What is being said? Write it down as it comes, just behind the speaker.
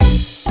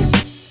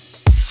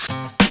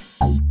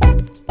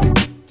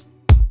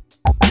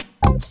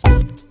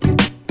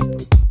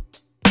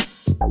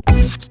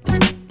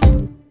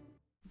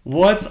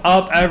What's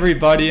up,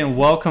 everybody, and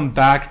welcome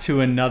back to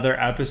another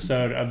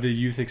episode of the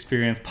Youth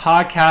Experience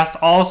Podcast,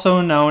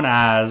 also known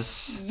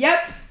as...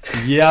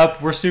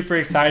 Yep, we're super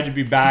excited to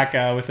be back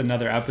with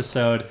another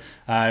episode.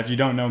 If you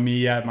don't know me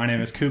yet, my name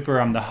is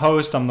Cooper. I'm the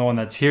host. I'm the one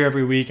that's here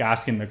every week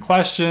asking the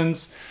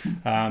questions,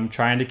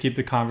 trying to keep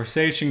the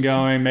conversation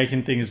going,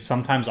 making things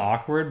sometimes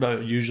awkward,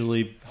 but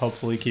usually,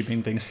 hopefully,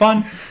 keeping things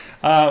fun.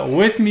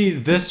 With me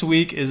this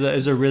week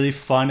is a really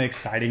fun,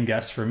 exciting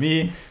guest for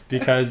me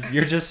because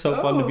you're just so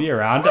fun to be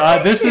around.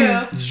 This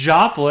is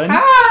Joplin.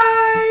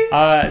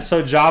 Hi!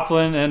 So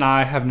Joplin and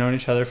I have known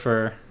each other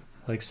for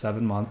like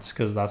 7 months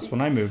because that's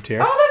when I moved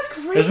here. Oh, that's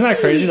crazy. Isn't that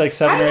crazy? Like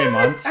 7 or 8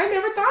 months? I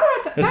never thought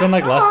about that. It's been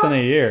like less than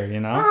a year, you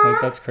know? Like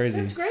that's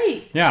crazy. That's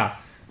great. Yeah.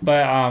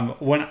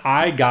 But when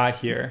I got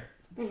here,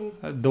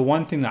 the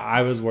one thing that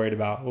I was worried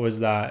about was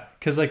that,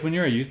 because like when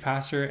you're a youth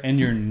pastor and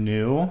you're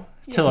new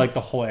to like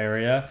the whole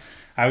area,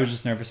 I was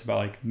just nervous about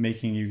like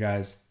making you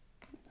guys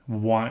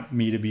want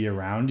me to be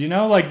around, you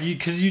know, like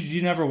because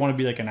you never want to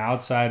be like an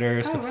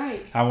outsider. So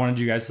right. I wanted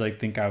you guys to like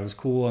think I was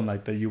cool and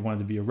like that you wanted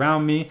to be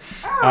around me.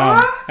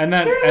 And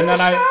then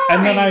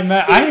I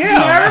met. I am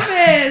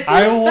nervous.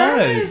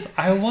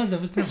 I was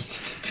nervous.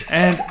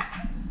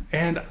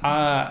 And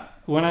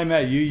when I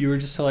met you, you were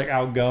just so like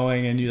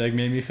outgoing and you like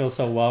made me feel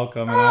so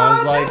welcome, and I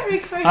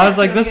was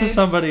like, this is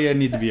somebody I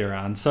need to be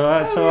around. So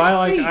I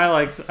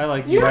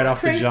like you right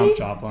off the jump,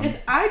 Joplin. Is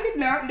I did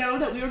not know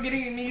that we were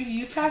getting a new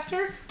youth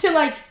pastor till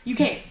like you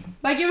came.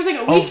 Like it was like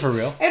a week. Oh, for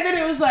real? And then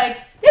it was like,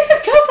 this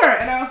is Cooper,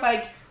 and I was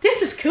like,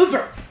 this is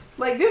Cooper.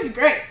 Like this is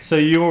great. So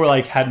you were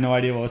like had no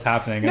idea what was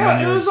happening. No,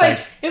 and then it was like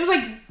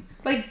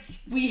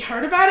we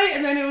heard about it,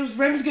 and then it was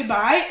Rim's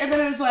goodbye, and then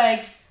it was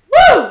like,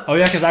 woo! Oh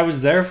yeah, because I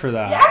was there for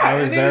that. Yeah, I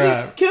was there. It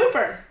was just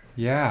Cooper.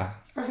 Yeah.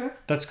 Uh-huh.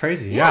 That's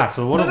crazy. Yeah.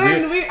 So what?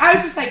 I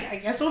was just like, I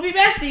guess we'll be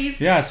besties.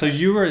 Yeah. So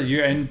you're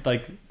and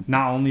like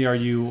not only are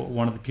you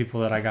one of the people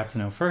that I got to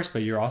know first,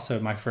 but you're also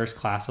my first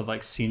class of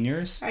like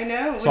seniors. I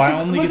know. So I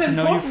only get to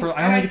know you for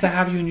I only get to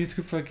have you in youth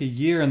group for like a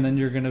year, and then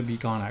you're gonna be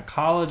gone at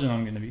college, and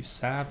I'm gonna be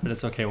sad. But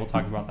it's okay. We'll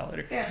talk about that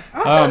later. Yeah.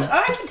 Also,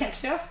 I can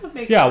text you. I'll still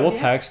make. Yeah, we'll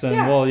text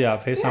and we'll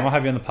FaceTime. Yeah. I'll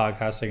have you on the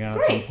podcast again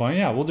at some point.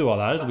 Yeah, we'll do all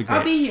that. It'll be great.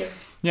 I'll be here.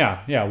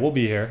 Yeah, we'll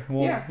be here.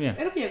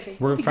 It'll be okay.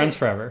 We're friends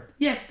forever.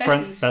 Yes,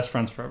 besties. Best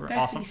friends forever.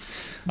 Besties.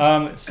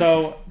 Awesome.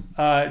 So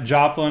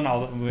Joplin,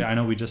 I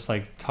know we just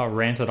like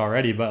ranted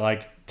already, but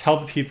like tell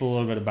the people a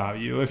little bit about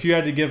you. If you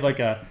had to give like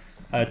a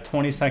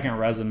 20-second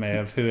resume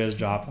of who is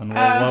Joplin,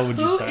 what would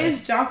you say? Who is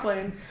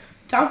Joplin?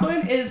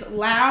 Joplin is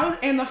loud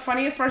and the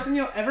funniest person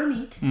you'll ever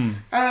meet.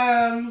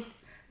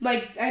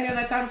 Like, I know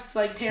that sounds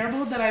like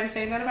terrible that I'm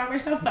saying that about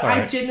myself, but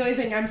I genuinely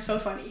think I'm so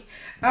funny.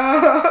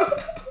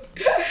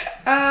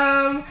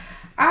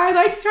 I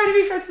like to try to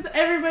be friends with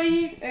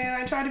everybody, and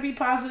I try to be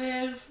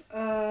positive.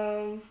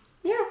 I'm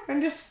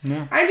just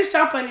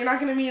Joplin. You're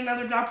not gonna meet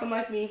another Joplin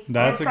like me.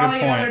 That's a good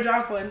point. Another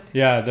Joplin.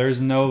 Yeah, there's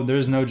no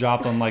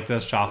Joplin like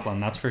this Joplin.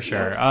 That's for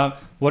sure.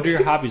 What are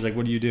your hobbies? Like,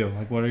 what do you do?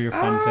 Like, what are your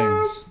fun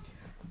things?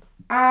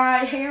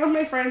 I hang out with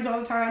my friends all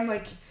the time.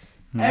 Like,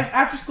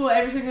 after school,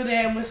 every single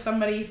day, I'm with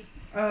somebody.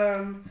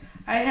 I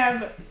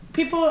have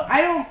people.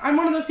 I'm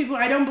one of those people.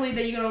 I don't believe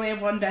that you can only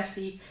have one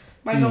bestie.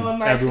 My goal in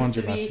life everyone's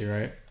is to your bestie,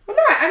 right? Well,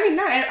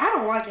 I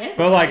don't like it.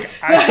 But like,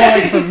 so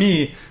like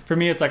for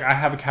me, it's like I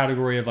have a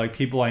category of like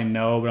people I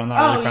know, but I'm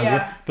not really friends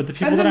with. But the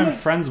people that I'm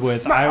friends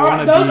with, I want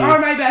to be. Those are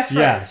my best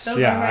friends. Yes, those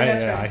are my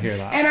best friends. I hear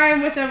that. And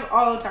I'm with them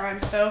all the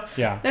time. So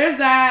there's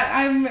that.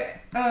 I'm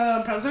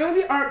president of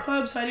the art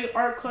club, so I do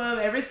art club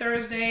every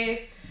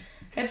Thursday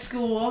at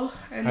school.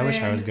 And I wish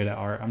I was good at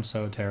art. I'm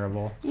so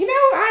terrible. You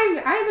know,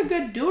 I'm a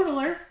good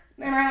doodler,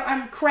 and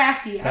I'm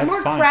crafty. I'm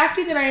more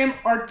crafty than I am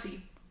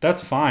artsy.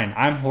 That's fine.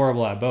 I'm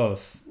horrible at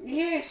both.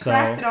 Yeah, so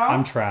craft it all.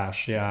 I'm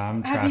trash. Yeah,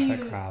 I'm trash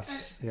at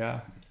crafts. Yeah.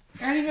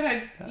 Not even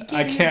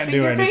I can't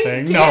do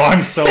anything. No,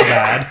 I'm so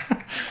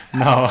bad.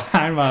 No,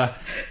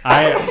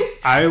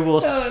 I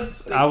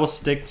will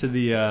stick to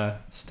the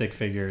stick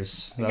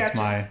figures. That's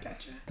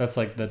that's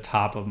like the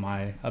top of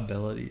my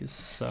abilities.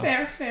 So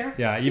fair.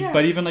 Yeah,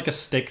 but even like a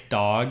stick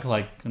dog,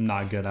 like I'm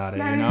not good at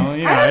it. I don't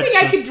think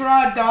I could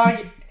draw a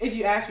dog if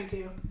you asked me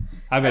to.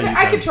 I bet you could.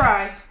 I could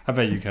try. I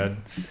bet you could.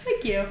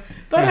 Thank you.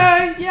 But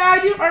I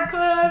do art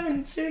club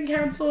and student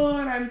council,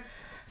 and I'm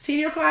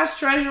senior class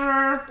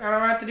treasurer. I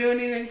don't have to do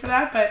anything for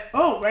that, but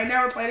right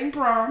now we're planning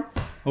prom.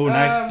 Oh,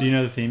 nice. Do you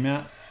know the theme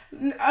yet?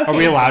 Okay, are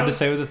we allowed to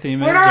say what the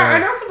theme is?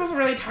 I'm not supposed to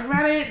really talk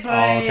about it,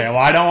 but okay. Well,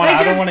 I don't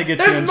want to get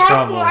you in trouble. There's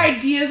multiple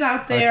ideas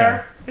out there.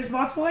 Okay. There's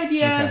multiple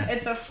ideas. Okay.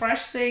 It's a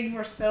fresh thing.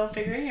 We're still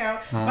figuring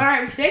out. But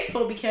I'm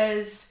thankful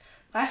because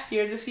last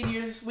year the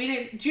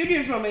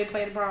juniors normally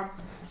planned prom.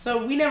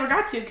 So we never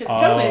got to because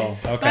of COVID.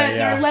 Okay, but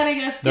they're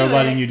letting us do it. They're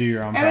letting you do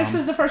your own prom. And this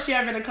is the first year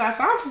I've been a class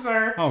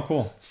officer. Oh,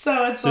 cool.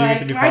 So it's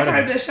like my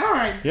time to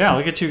shine. Yeah,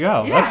 look at you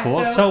go. Yeah, that's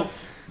cool. So,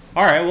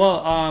 all right.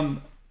 Well,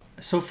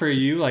 so for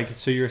you, like,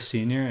 so you're a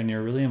senior and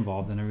you're really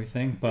involved in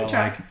everything. But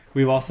like,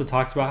 we've also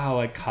talked about how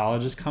like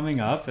college is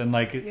coming up and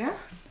like,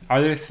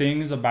 Are there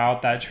things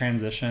about that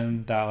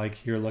transition that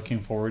like you're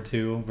looking forward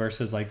to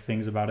versus like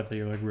things about it that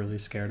you're like really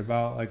scared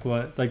about? Like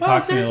what? Like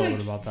talk to me a little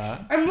bit about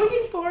that. I'm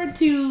looking forward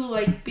to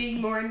like being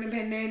more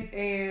independent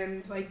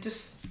and like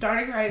just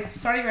starting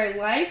my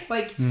life.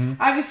 Like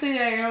obviously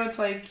I know it's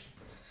like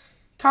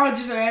college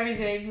isn't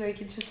everything.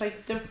 Like it's just like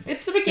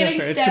it's the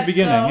beginning steps. It's the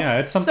beginning. Yeah,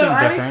 it's something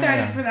different. So I'm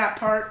excited for that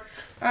part.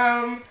 But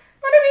I mean,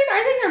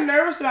 I think I'm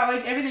nervous about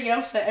like everything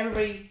else that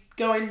everybody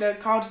going to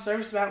college is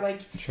nervous about. Like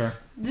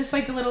just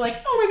like the little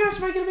like, oh my gosh,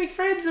 am I gonna make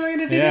friends? Am I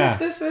gonna do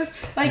this?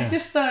 Like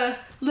just the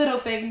little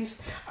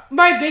things.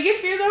 My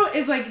biggest fear though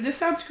is like, this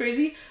sounds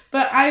crazy,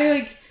 but I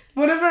like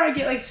whenever I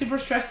get like super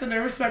stressed and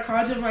nervous about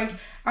college, I'm like,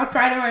 I'll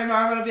cry to my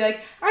mom and I'll be like,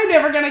 I'm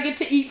never gonna get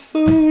to eat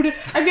food.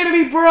 I'm gonna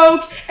be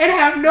broke and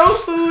have no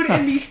food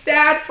and be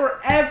sad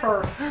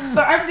forever.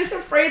 So I'm just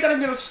afraid that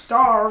I'm gonna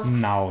starve.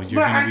 No,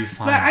 you're gonna be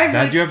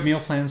fine. You have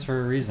meal plans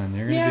for a reason.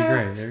 You're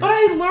gonna be great. But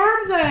I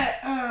learned that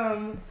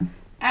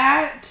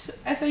at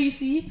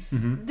SIUC,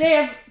 they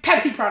have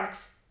Pepsi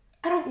products.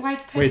 I don't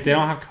like Pepsi. Wait, they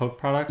don't have Coke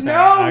products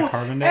at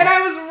Carbondale? And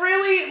I was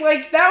really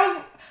like,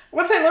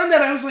 once I learned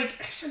that, I was like,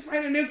 I should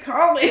find a new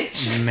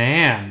college.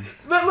 Man.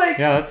 But like...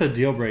 Yeah, that's a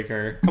deal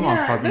breaker. Come on,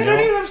 Carbondale. They don't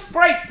even have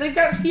Sprite. They've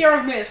got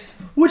Sierra Mist,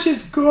 which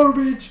is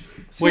garbage.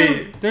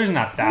 Wait, there's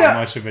not that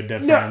much of a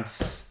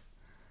difference. No.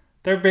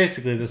 They're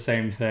basically the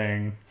same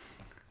thing.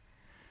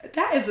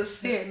 That is a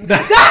sin.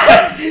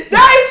 that is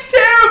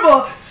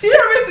terrible.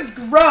 Sierra Mist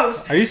is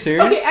gross. Are you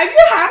serious? Okay, have you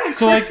had a...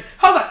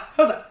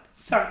 Hold on.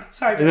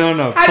 Sorry.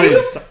 No,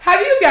 please. Have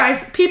you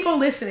guys, people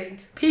listening...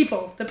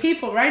 the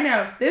people right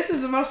now, this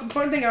is the most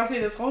important thing I'll say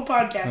this whole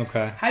podcast.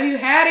 Okay. Have you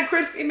had a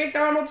crispy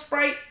McDonald's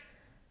Sprite?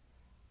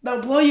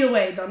 They'll blow you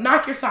away. They'll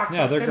knock your socks off.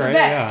 Yeah, they're great. The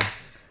best.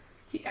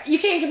 Yeah. You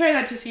can't compare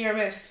that to Sierra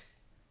Mist.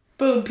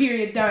 Boom,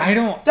 period, done. I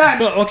don't. Done.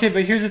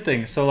 But here's the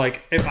thing. So,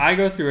 like, if I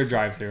go through a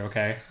drive-thru,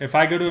 okay? If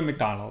I go to a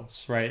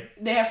McDonald's, right?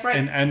 They have Sprite.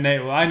 And they,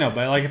 I know,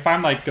 but, like, if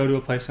I'm, like, go to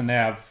a place and they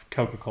have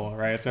Coca-Cola,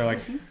 right? If they're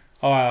like,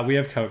 we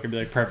have Coke, I'd be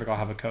like, perfect, I'll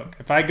have a Coke.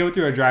 If I go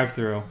through a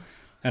drive-thru...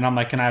 and I'm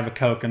like, can I have a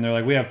Coke? And they're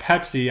like, we have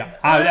Pepsi.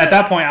 At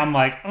that point, I'm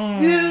like,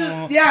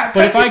 yeah,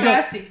 but Pepsi's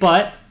nasty.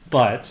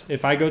 But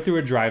if I go through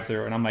a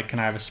drive-thru and I'm like, can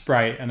I have a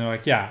Sprite? And they're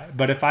like, yeah.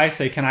 But if I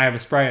say, can I have a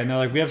Sprite? And they're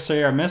like, we have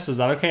Sierra Mist. Is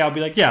that okay? I'll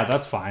be like, yeah,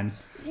 that's fine.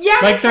 Yeah,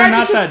 like they're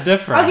not that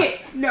different.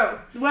 Okay, no.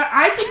 What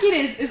I think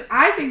it is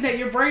I think that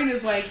your brain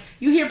is like,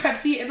 you hear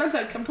Pepsi and that's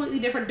a completely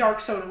different dark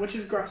soda, which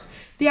is gross.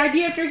 The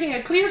idea of drinking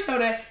a clear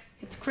soda.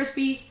 It's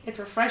crispy. It's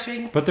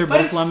refreshing. But they're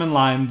both lemon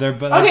lime. They're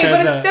but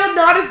it's still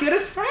not as good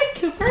as Sprite,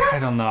 Cooper. I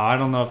don't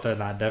know if they're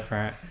that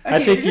different. Okay,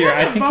 I think you're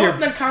in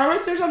the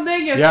comments or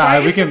something.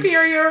 Sprite is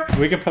superior.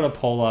 We could put a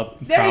poll up.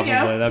 There probably.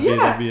 You go.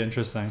 That'd be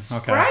interesting. Okay.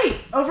 Sprite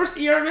over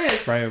Sierra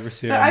Mist. Sprite over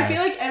Sierra Mist. I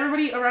feel like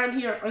everybody around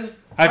here is.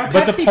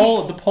 But the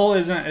poll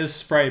isn't is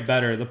Sprite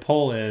better. The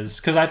poll is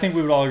because I think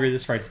we would all agree that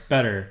Sprite's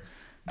better.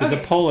 But the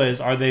poll is,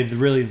 are they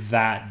really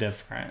that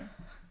different?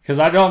 Because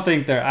I don't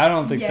think they're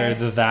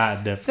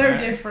that different. They're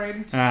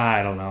different.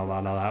 I don't know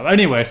about all that.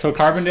 Anyway, so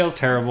Carbondale's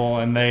terrible,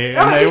 and they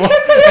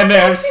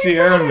have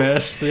Sierra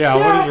Mist. Yeah,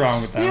 what is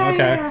wrong with them? Yeah, okay.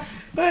 Yeah.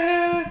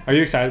 But are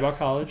you excited about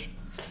college?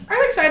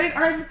 I'm excited.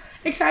 I'm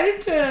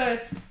excited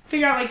to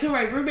figure out like who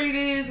my roommate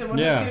is and what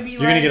it's gonna be like.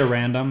 You're gonna get a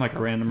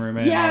random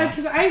roommate. Yeah,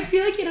 because I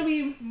feel like it'll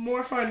be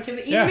more fun. Because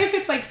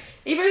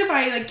even if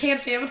I like can't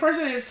stand the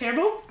person and it's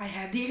terrible, I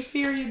had the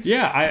experience.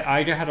 Yeah,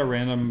 I had a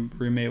random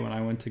roommate when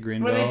I went to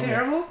Greenville. Were they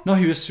terrible? No,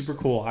 he was super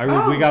cool.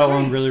 We got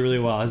along really, really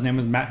well. His name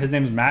is Matt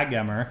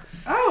Gemmer.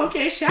 Oh,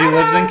 okay. Shout out. He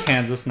lives in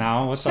Kansas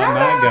now. What's up,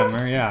 Matt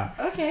Gemmer? Yeah.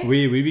 Okay.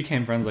 We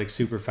became friends like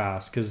super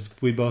fast because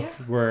we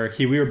both were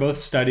both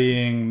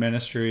studying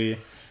ministry.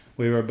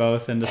 We were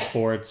both into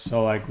sports,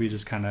 so like we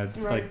just kind of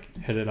like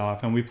hit it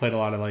off, and we played a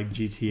lot of like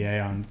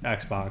GTA on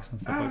Xbox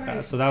and stuff like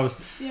that. So that was,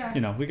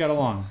 we got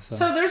along. So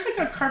there's like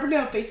a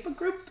Carbondale Facebook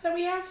group that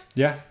we have.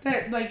 Yeah.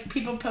 That like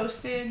people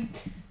post in,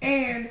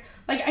 and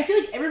like I feel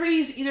like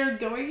everybody's either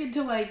going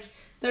into like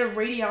the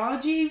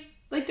radiology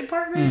like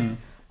department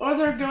or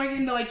they're going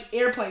into like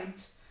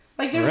airplanes.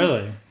 Like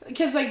really?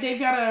 Because like they've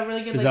got a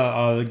really good. Is that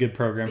a good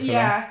program for them?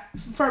 Yeah,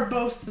 for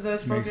both of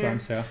those programs.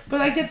 Makes sense, yeah. But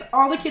like that's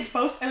all the kids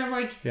post, and I'm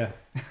like, yeah.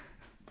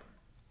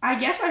 I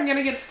guess I'm going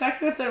to get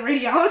stuck with the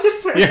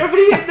radiologist or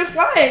somebody into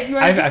flying.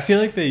 Like, I feel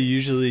like they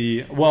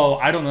usually... Well,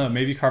 I don't know.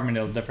 Maybe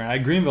Carbondale's different. At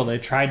Greenville, they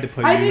tried to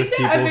put you with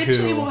people who... I think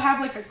eventually we'll have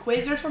like a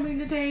quiz or something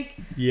to take.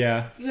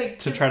 Yeah. Like,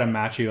 to try to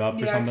match you up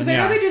or something. Because I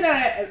know they do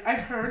that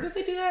I've heard that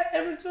they do that at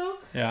Evansville.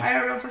 Yeah. I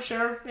don't know for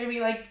sure. Maybe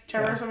like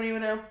Trevor or somebody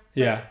would know.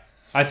 Yeah.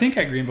 I think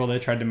at Greenville, they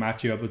tried to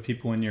match you up with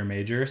people in your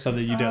major so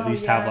that you'd at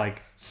least have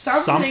like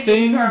something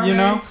you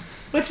know?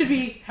 Which would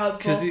be helpful.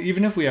 Because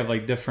even if we have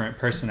like different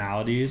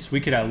personalities, we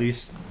could at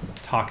least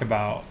talk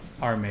about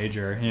our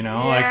major, you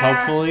know? Like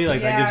hopefully that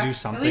gives you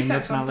something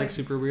that's not like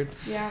super weird.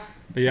 Yeah.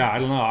 But yeah, I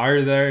don't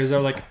know. Is there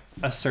like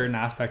a certain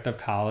aspect of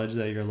college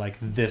that you're like,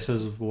 this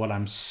is what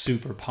I'm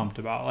super pumped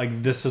about?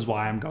 Like this is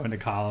why I'm going to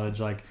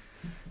college. Like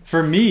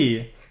for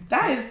me,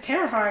 that is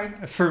terrifying.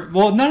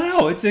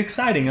 No, it's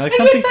exciting. Like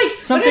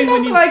something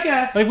when you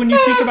when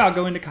you think about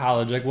going to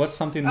college, like what's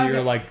something that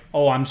you're like,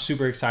 oh, I'm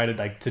super excited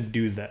like to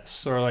do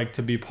this or like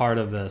to be part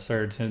of this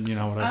or to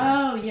whatever.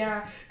 Oh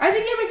yeah, I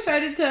think I'm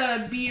excited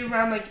to be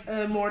around like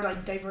a more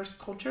like diverse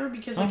culture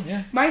because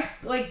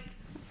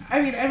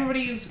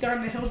everybody who's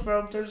gone to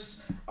Hillsborough,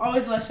 there's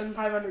always less than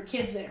 500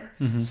 kids there.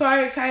 Mm-hmm. So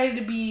I'm excited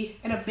to be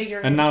in a bigger...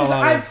 And not a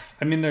lot of...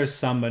 there's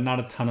some, but not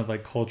a ton of,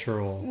 like,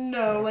 cultural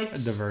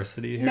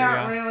diversity here.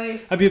 Not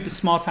really. I'd be a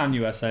small town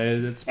USA.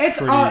 It's pretty...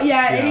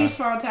 any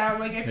small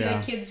town. Like, I feel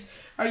like kids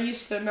are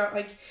used to not,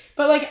 like...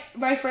 But, like,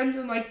 my friends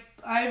in, like...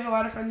 I have a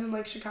lot of friends in,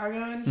 like,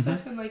 Chicago and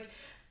stuff, and, like...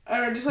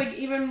 Or just, like,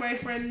 even my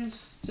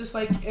friends just,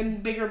 like,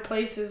 in bigger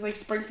places, like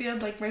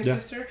Springfield, like my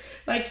sister,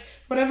 like...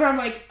 Whenever I'm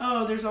like,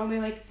 oh, there's only,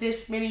 like,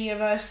 this many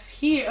of us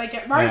here, like,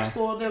 at my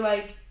school, they're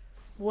like,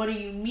 what do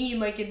you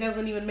mean? Like, it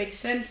doesn't even make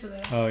sense to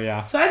them. Oh,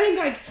 yeah. So I think,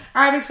 like,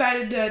 I'm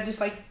excited to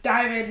just, like,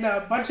 dive into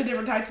a bunch of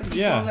different types of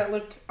people that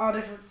look all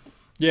different.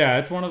 Yeah,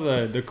 it's one of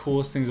the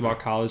coolest things about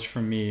college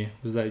for me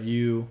was that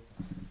you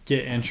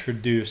get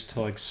introduced to,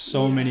 like,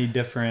 so many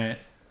different,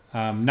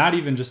 not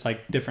even just,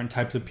 like, different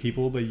types of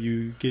people, but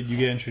you get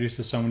introduced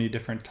to so many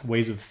different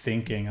ways of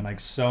thinking and, like,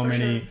 so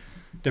many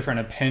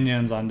different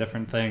opinions on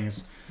different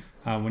things.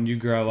 When you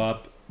grow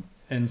up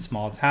in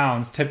small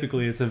towns,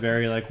 typically it's a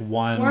very like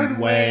one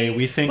way.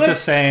 We think the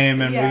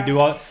same and we do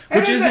all,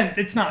 which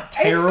it's not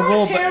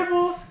terrible. It's not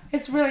terrible.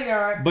 It's really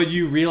not. But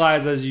you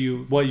realize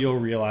what you'll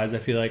realize, I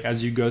feel like,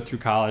 as you go through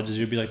college, is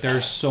you'll be like, there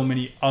are so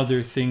many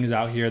other things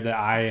out here that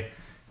I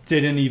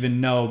didn't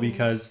even know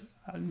because,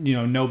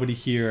 nobody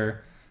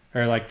here,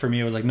 or like for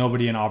me, it was like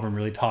nobody in Auburn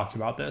really talked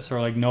about this,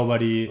 or like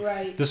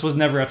this was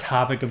never a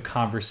topic of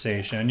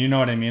conversation. You know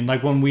what I mean?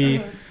 Like when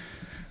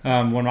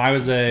when I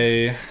was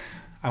I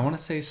want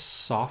to say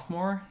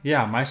sophomore.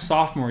 Yeah, my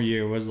sophomore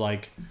year was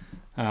like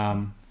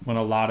when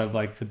a lot of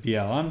like the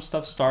BLM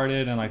stuff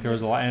started and like there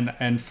was a lot.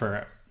 And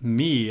for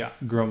me,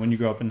 when you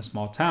grow up in a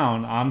small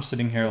town, I'm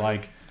sitting here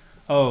like,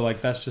 oh,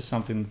 like that's just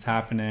something that's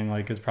happening.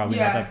 Like it's probably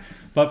not that.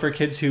 But for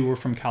kids who were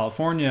from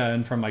California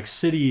and from like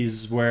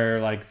cities where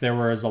like there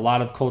was a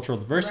lot of cultural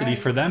diversity,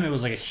 for them it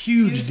was like a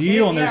huge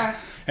deal.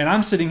 And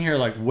I'm sitting here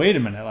like, wait a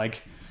minute,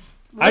 like.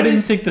 I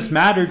didn't think this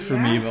mattered for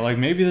me, but like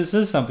maybe this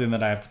is something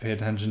that I have to pay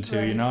attention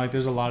to, like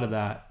there's a lot of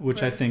that,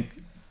 which I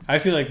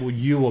feel like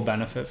you will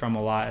benefit from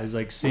a lot is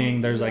like seeing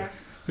there's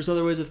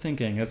other ways of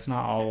thinking. It's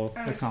not all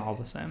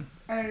the same.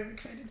 I'm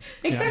excited.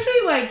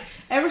 Especially like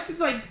ever since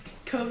like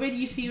COVID,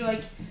 you see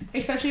like,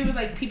 especially with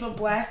like people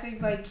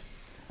blasting like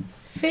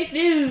fake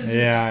news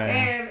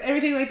and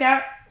everything like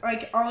that,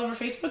 like all over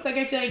Facebook. Like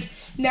I feel like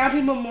now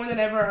people more than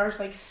ever are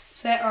like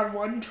set on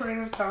one train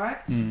of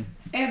thought and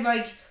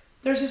like,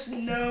 there's just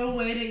no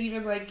way to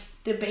even, like,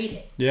 debate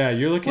it. Yeah,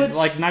 you're looking,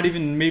 like,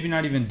 maybe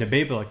not even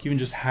debate, but, like, even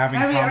just having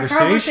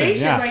conversation.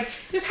 Yeah. Like,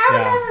 just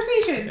have a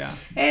conversation. Yeah.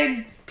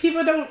 And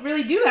people don't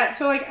really do that.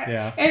 So, like,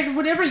 and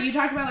whenever you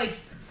talk about, like,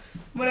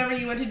 whenever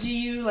you went to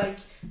GU, like,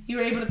 you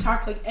were able to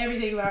talk, like,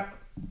 everything about,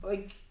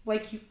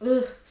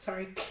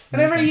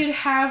 whenever you'd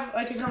have,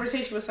 like, a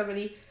conversation with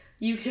somebody,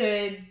 you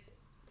could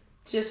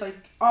just,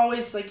 like,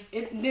 always, like,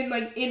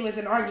 end with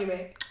an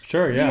argument.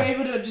 Sure, yeah. You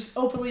were able to just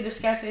openly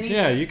discuss anything.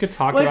 Yeah, you could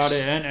talk about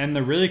it. And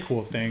the really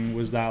cool thing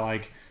was that,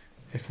 like,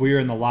 if we were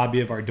in the lobby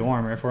of our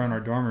dorm or if we're in our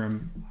dorm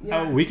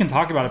room, we can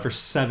talk about it for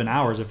 7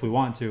 hours if we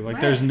want to.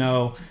 Like, there's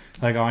no,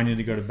 like, oh, I need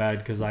to go to bed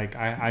because, like,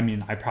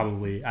 I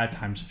probably at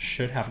times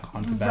should have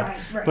gone to bed.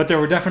 Right. But there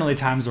were definitely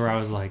times where I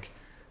was like,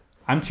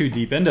 I'm too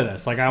deep into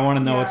this. Like, I want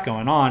to know what's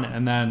going on.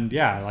 And then,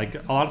 like,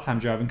 a lot of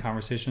times you're having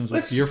conversations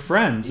with your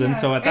friends. And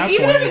so at that point,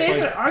 even if it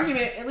is an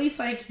argument, at least,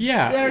 like,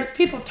 there's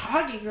people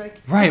talking.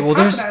 Like, well,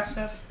 there's about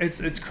stuff.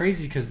 It's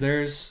crazy because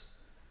there's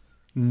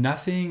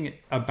nothing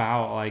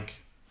about, like,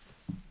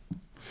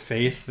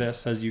 faith that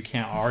says you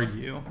can't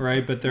argue,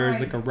 right? But there's,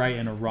 like, a right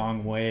and a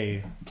wrong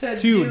way to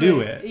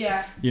do it.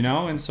 Yeah.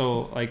 And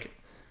so, like,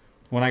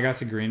 when I got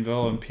to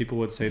Greenville and people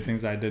would say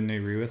things I didn't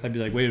agree with, I'd be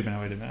like, wait a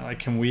minute. Like,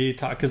 can we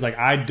talk? Because, like,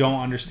 I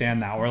don't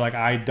understand that. Or, like,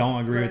 I don't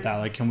agree with that.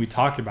 Like, can we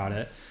talk about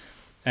it?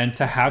 And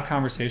to have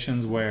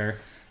conversations where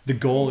the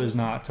goal is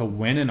not to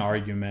win an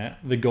argument.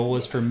 The goal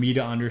is for me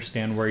to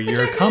understand where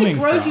you're coming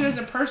from. It grows you as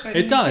a person.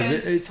 It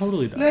does. It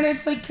totally does. Then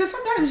it's like, because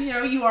sometimes,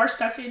 you are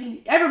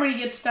everybody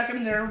gets stuck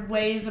in their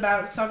ways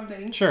about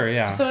something. Sure,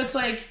 yeah. So it's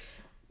like,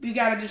 you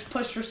gotta just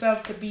push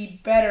yourself to be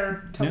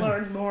better, to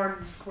learn more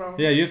and grow.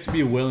 Yeah, you have to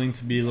be willing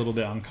to be a little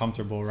bit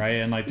uncomfortable, right?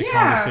 And like the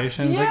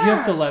conversations, like you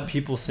have to let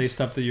people say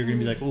stuff that you're gonna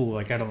be like, oh,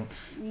 like I don't,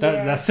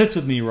 that sits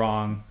with me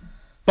wrong,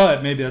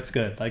 but maybe that's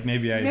good. Like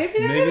maybe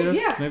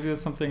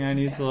that's something I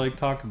need to like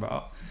talk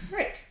about.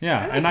 Right.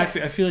 Yeah, I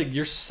feel like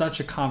you're such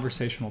a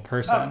conversational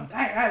person. Oh,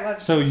 I love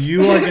it. So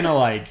you are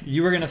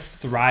gonna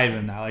thrive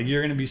in that. Like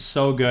you're gonna be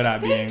so good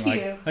at being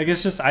like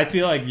it's just I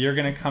feel like you're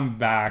gonna come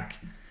back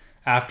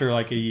after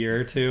like a year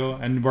or two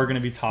and we're going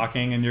to be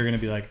talking and you're going to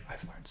be like,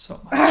 I've learned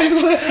so much.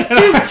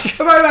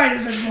 My mind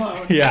has been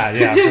blown.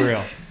 Yeah, for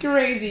real.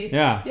 crazy.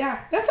 Yeah.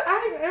 Yeah.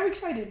 I'm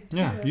excited.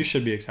 Yeah, you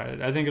should be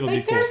excited. I think it'll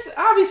be cool.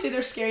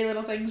 There's scary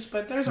little things,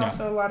 but there's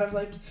also a lot of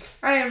like,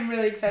 I am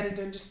really excited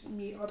to just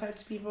meet all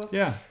types of people.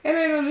 Yeah. And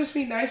it'll just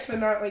be nice to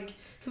not like,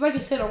 because like I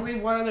said, only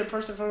one other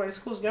person from my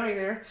school is going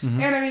there.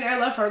 Mm-hmm. And I mean, I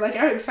love her. Like,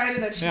 I'm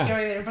excited that she's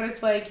going there, but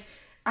it's like,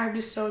 I'm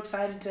just so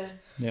excited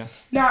to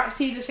not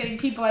see the same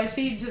people I've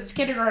seen since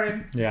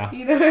kindergarten. Yeah.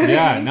 You know what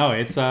I mean? No,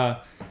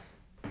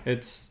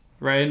 it's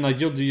right, and like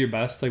you'll do your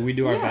best. Like we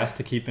do our best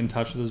to keep in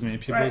touch with as many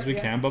people as we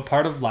can. But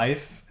part of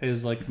life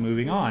is like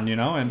moving on, you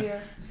know, and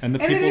the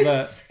people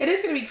it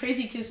is gonna be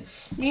crazy because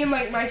me and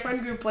like my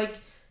friend group like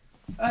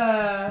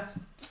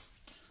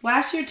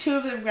last year 2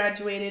 of them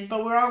graduated,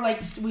 but we're all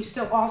like we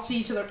still all see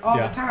each other all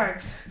the time.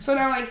 So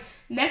now like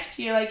next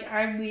year like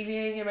I'm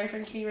leaving and my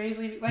friend Katie Ray's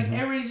leaving. Like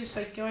everybody's just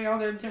like going all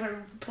their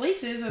different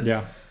places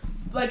and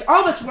like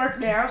all of us work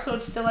now, so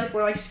it's still like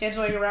we're like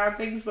scheduling around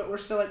things, but we're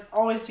still like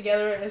always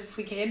together if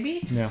we can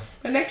be. Yeah.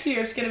 But next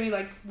year it's gonna be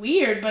like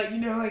weird, but you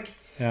know like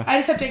I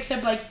just have to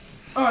accept like,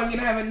 oh, I'm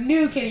gonna have a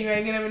new Katie Ray,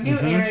 I'm gonna have a new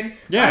Aaron.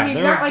 Yeah. I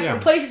mean not like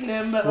replacing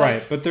them, but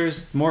like, but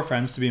there's more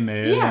friends to be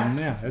made. Yeah. And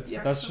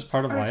that's just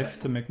part of life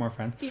to make more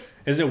friends. Yeah.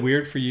 Is it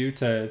weird for you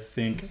to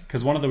think?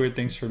 Because one of the weird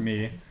things for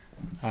me.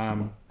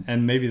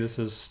 And maybe this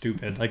is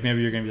stupid. Like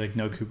maybe you're gonna be like,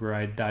 no, Cooper,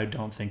 I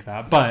don't think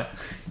that. But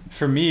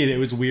for me, it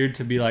was weird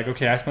to be like,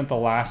 okay, I spent the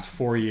last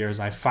 4 years.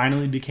 I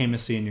finally became a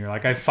senior.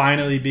 Like I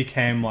finally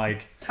became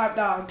like top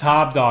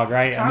dog,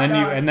 right? Top and then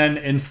dog. and then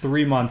in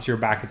 3 months you're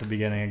back at the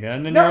beginning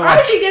again. And no, you're like,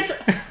 I think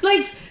it's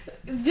like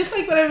just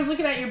like when I was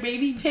looking at your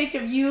baby pic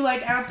of you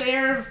like out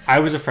there.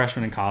 I was a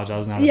freshman in college. I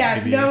was not. a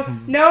baby.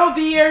 No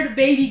beard,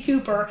 baby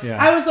Cooper. Yeah.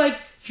 I was like,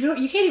 you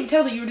can't even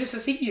tell that you were just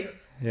a senior.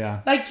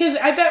 Yeah. Like, because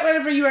I bet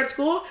whenever you were at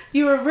school,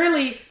 you were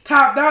really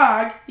top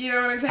dog. You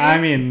know what I'm saying?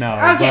 I mean, no.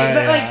 Okay,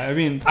 but like... I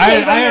mean, I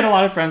had a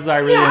lot of friends that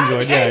I really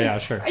enjoyed. Yeah,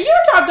 sure. You're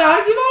a top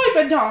dog. You've always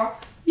been tall.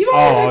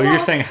 You're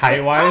saying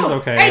height-wise?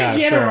 Okay,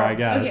 yeah, sure, I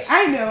guess. Okay,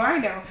 I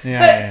know.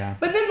 Yeah.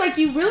 But then, like,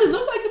 you really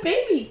look like a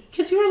baby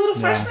because you were a little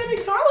freshman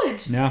in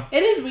college. Yeah.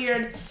 It is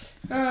weird.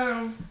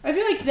 I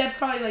feel like that's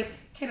probably, like,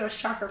 kind of a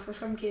shocker for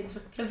some kids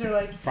because they're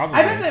like... Probably.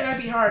 I bet that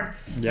might be hard.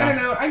 Yeah. I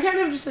don't know. I kind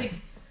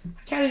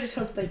of just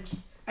hope, like...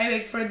 I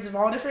make friends of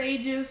all different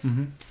ages,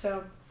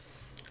 so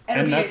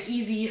it'll be an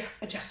easy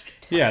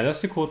adjustment. Yeah,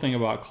 that's the cool thing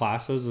about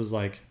classes is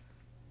like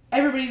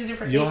everybody's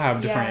different. You'll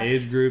have different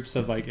age groups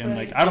of like, and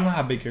like I don't know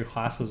how big your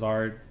classes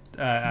are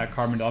at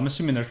Carbondale. I'm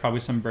assuming there's probably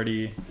some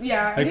pretty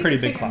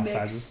big class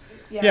sizes.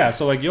 Yeah,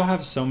 so like you'll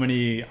have so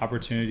many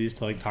opportunities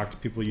to like talk to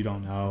people you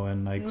don't know,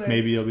 and like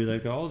maybe you'll be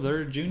like, oh,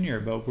 they're a junior,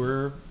 but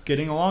we're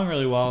getting along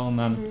really well, and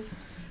then.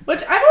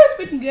 Which I've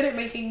always been good at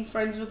making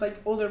friends with like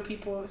older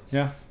people.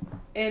 Yeah.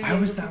 And I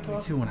was that way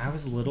too. When I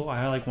was little,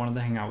 I like wanted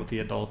to hang out with the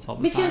adults all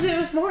the time. Because it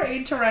was more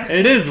interesting.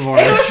 It is more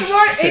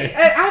interesting.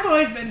 I've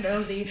always been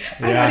nosy.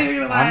 I'm not even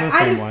gonna lie. I'm the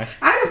same way.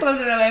 I just love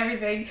to know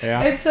everything.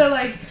 Yeah. And so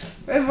like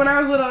when I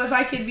was little, if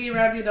I could be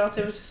around the adults,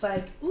 it was just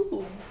like,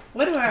 ooh,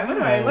 what are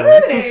they?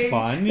 This is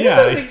fun.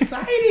 This is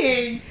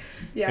exciting.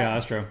 Yeah,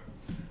 that's true.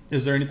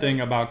 Is there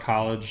anything about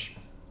college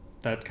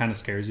that kind of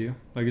scares you?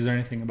 Like, is there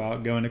anything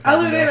about going to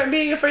college? Other than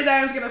being afraid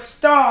that I was going to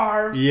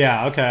starve.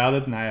 Yeah, okay,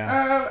 other than that,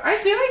 yeah. I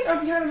feel like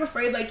I'm kind of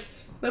afraid, like,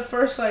 the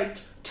first, like,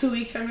 2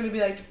 weeks I'm going to be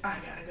like, I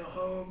got to go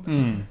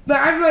home. But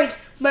I'm like,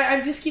 I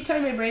just keep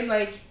telling my brain,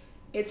 like,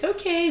 it's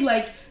okay.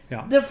 Like,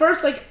 the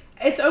first, like,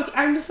 it's okay.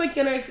 I'm just, like,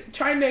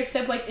 trying to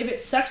accept, like, if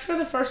it sucks for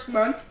the first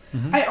month,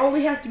 I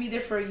only have to be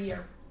there for a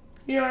year.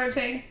 You know what I'm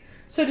saying?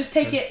 So just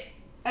take it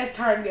as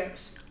time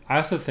goes. I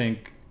also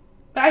think...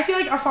 But I feel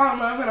like I'll fall in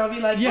love and I'll be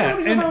like,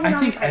 and I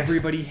think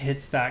everybody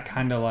hits that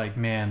kind of like,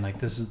 man, like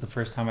this is the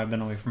first time I've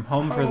been away from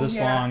home for this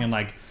long, and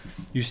like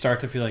you start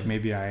to feel like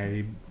maybe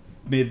I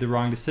made the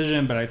wrong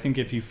decision. But I think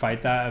if you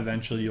fight that,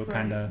 eventually you'll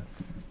kind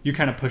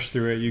of push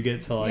through it. You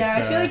get to like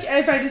I feel like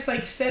if I just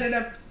like set it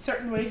up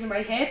certain ways in my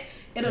head,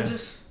 it'll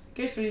just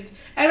go smooth.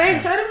 And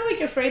I'm kind of like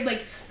afraid,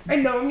 like I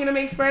know I'm gonna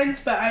make friends,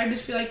 but I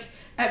just feel like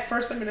at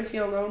first I'm gonna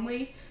feel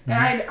lonely.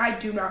 And I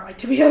do not like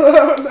to be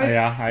alone. Like,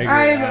 I agree.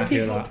 I am a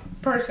people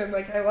person.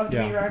 Like, I love to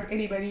be around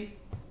anybody.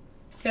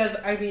 Because,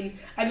 I mean,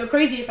 I go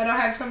crazy if I don't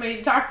have somebody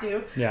to talk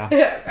to. Yeah.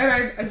 And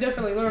I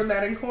definitely learned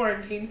that in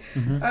quarantine.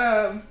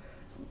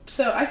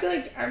 So, I feel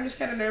like I'm just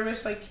kind of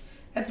nervous. Like,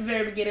 at the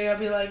very beginning, I'll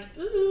be like,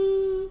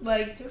 ooh,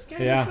 like, this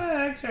kind of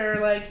sucks. Or,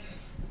 like,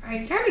 I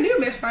kind of do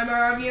miss my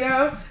mom, you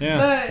know? Yeah.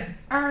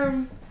 But,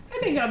 I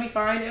think I'll be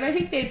fine. And I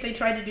think they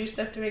tried to do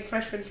stuff to make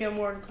freshmen feel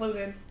more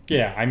included.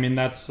 Yeah, I mean,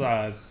 that's...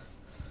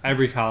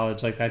 every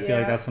college, like I feel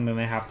like that's something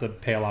they have to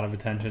pay a lot of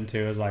attention to,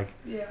 is like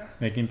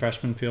making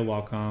freshmen feel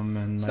welcome,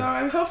 and like, so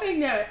I'm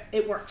hoping that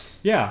it works.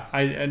 Yeah,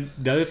 and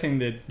the other thing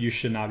that you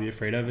should not be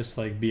afraid of is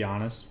to like be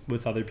honest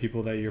with other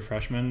people that you're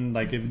freshmen,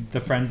 like if the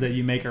friends that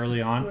you make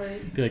early on,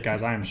 be like,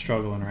 guys, I am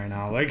struggling right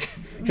now, like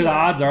because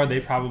odds are they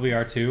probably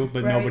are too,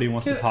 but nobody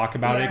wants to talk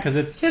about it because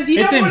it's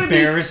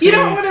embarrassing. You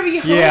don't want to be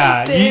homesick.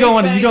 Yeah, you don't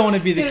want to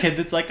be the kid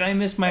that's like, I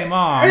miss my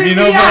mom, you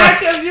know? Yeah,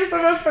 because you're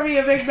supposed to be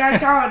a big bad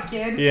college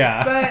kid.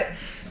 Yeah, but.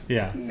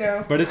 Yeah.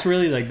 No. But it's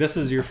really like this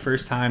is your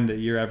first time that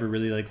you're ever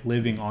really like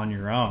living on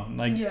your own.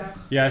 Like,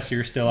 yes,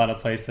 you're still at a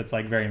place that's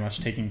like very much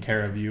taking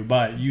care of you,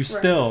 but you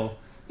still,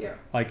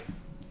 like,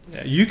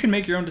 you can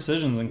make your own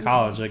decisions in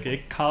college.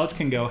 Like, college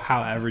can go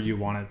however you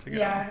want it to go.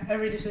 Yeah,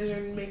 every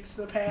decision makes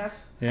the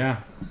path.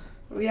 Yeah.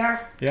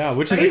 Yeah. Yeah,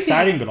 which is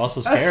exciting, but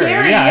also scary.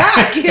 Scary,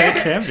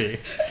 It can be.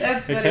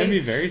 That's funny. It can be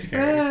very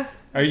scary.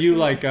 Are you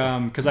like,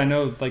 because I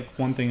know like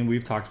one thing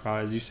we've talked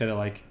about is you said that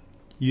like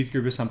youth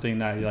group is something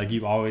that like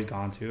you've always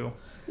gone to.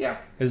 Yeah.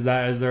 Is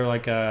there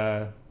like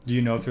do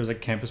you know if there's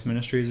like campus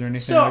ministries or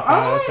anything so like that?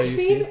 All I've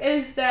seen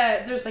is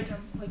that there's like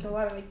a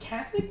lot of like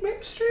Catholic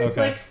ministry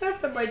like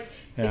stuff and like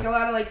a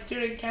lot of like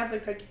student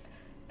Catholic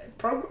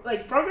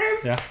like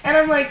programs. Yeah. And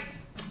I'm like,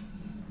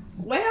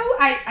 well,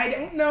 I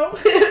don't know,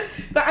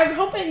 but I'm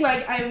hoping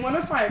like I want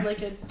to find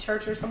like a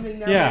church or something.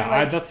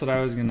 Now That's what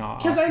I was gonna.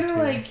 Because I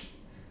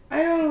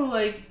know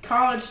like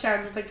college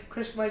towns with like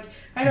Christian like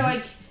I know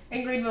like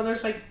in Greenville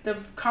there's like the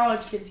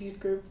college kids youth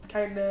group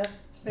kind of.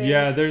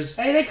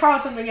 They call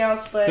it something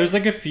else, but there's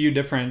like a few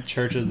different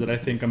churches that I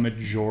think a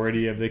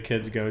majority of the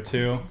kids go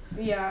to.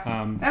 Yeah,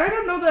 and I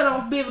don't know that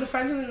I'll be able to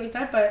find something like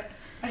that, but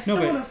I still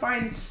want to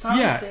find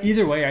something. Yeah,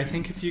 either way, I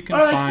think if you can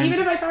find, even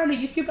if I found a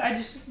youth group, I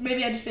just be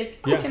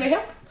like, can I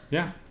help?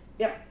 Yeah.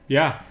 Yeah.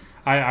 Yeah.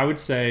 I would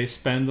say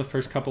spend the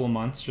first couple of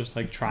months just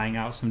like trying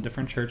out some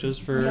different churches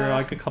for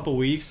like a couple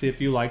weeks, see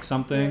if you like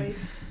something. Right.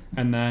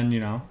 And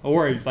then,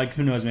 or like,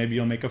 who knows, maybe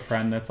you'll make a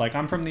friend that's like,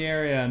 I'm from the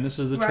area and this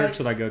is the church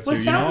that I go to,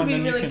 Which that would be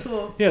and then really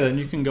cool. Yeah, then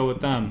you can go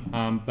with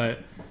them. But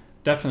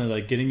definitely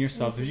like getting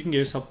yourself, if you can get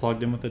yourself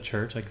plugged in with a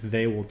church, like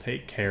they will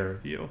take care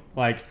of you.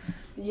 Like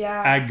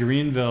at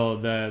Greenville,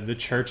 the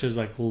churches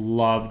like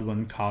loved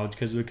when college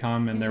kids would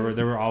come, and there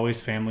were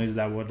always families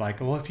that would like,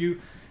 well,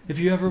 if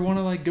you ever want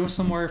to like go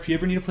somewhere, if you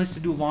ever need a place to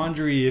do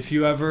laundry, if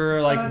you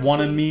ever like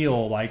want a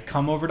meal, like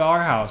come over to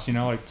our house,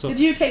 like so. Did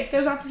you take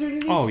those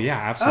opportunities? Oh yeah,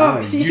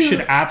 absolutely. You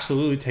should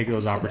absolutely take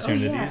those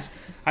opportunities.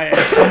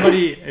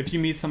 If you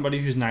meet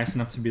somebody who's nice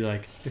enough to be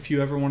like, if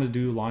you ever want to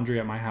do laundry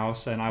at my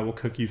house and I will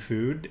cook you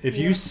food, if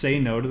you say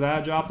no to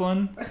that,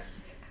 Joplin,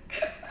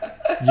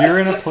 you're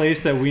in a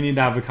place that we need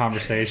to have a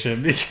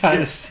conversation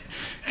because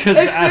as soon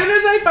as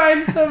I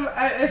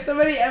find if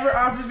somebody ever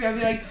offers me, I'll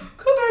be like,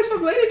 cool, there's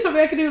some lady told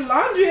me I could do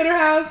laundry at her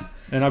house.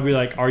 And I'll be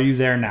like, are you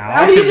there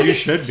now? Because you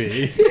should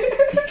be.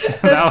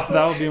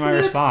 that would be my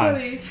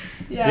response. Funny.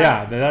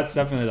 Yeah, that's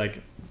definitely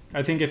like,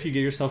 I think if you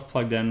get yourself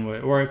plugged in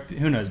with, or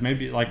who knows,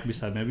 maybe like we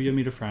said, maybe you'll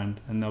meet a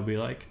friend and they'll be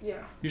like,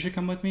 you should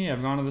come with me.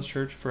 I've gone to this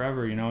church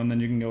forever, and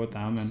then you can go with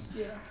them. And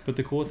but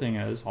the cool thing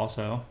is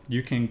also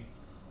you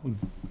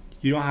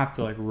don't have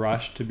to like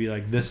rush to be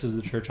like, this is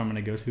the church I'm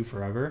going to go to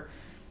forever.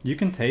 You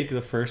can take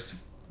the first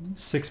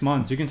 6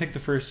 months. You can take the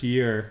first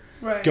year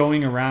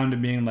going around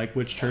and being like,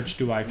 which church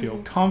do I feel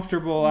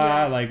comfortable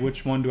at? Like,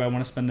 which one do I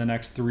want to spend the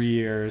next 3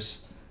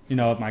 years,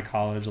 of my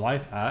college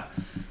life at?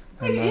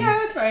 And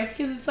that's nice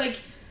because it's like,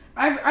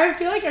 I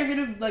feel like I'm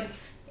gonna like,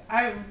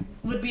 I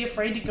would be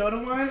afraid to go to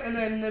one and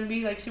then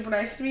be like super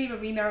nice to me,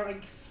 but me not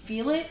like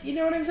feel it. You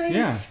know what I'm saying?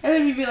 Yeah. And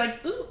then you'd be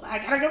like, ooh, I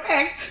gotta go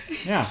back.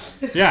 Yeah.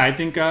 Yeah. I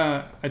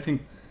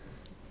think.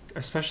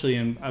 Especially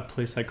in a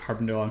place like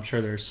Carbondale, I'm sure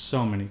there's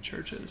so many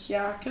churches.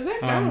 Yeah, because they've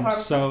got a lot of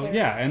stuff there.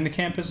 Yeah, and the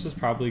campus has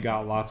probably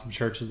got lots of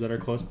churches that are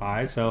close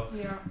by. So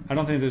I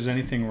don't think there's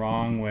anything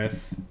wrong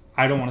with,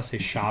 I don't want to say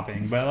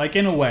shopping, but like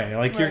in a way,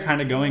 like you're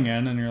kind of going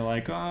in and you're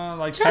like, oh,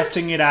 like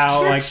testing it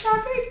out. Church like,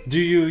 shopping? Do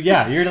you?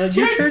 Yeah, you're like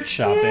you're church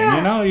shopping.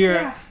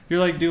 You're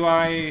like, do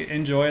I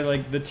enjoy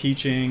like the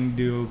teaching?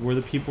 Were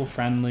the people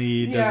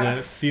friendly? Does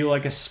it feel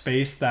like a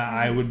space that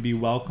I would be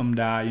welcomed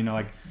at?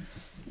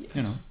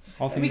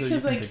 All things that you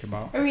can think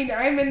about. I mean,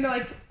 I'm in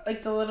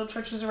like the little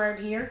churches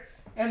around here,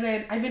 and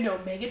then I've been to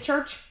a mega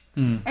church,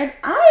 and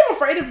I'm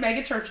afraid of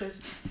mega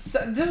churches. So,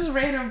 this is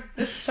random.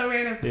 This is so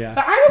random. Yeah.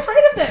 But I'm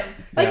afraid of them.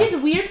 Like it's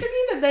weird to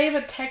me that they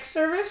have a text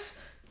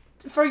service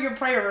for your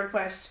prayer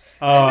request.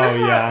 Oh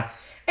yeah.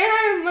 And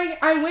I'm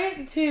like, I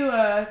went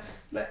to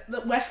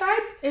the West Side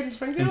in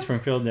Springfield. In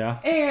Springfield, yeah.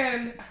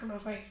 And I don't know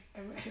if I'm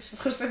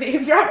supposed to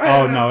name drop.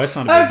 No, it's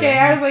not a big Okay,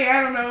 deal. I was like,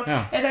 I don't know.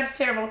 Yeah. And that's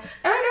terrible. And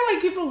I know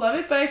like people love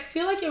it, but I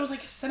feel like it was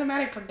like a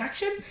cinematic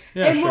production.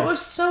 Yeah, and what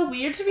was so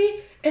weird to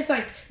me is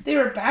like they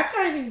were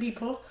baptizing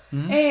people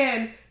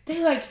and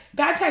they like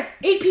baptized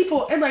 8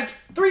 people in like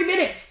 3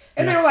 minutes.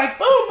 And they were like,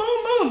 boom,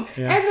 boom, boom.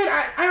 Yeah. And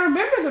then I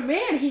remember the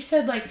man, he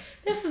said like,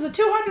 this is the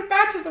 200th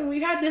baptism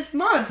we've had this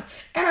month.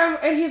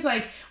 And he's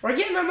like, we're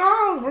getting them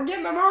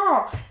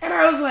all. And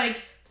I was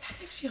like, that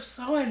just feels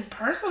so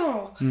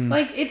impersonal.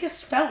 Like, it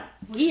just felt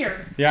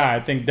weird. Yeah, I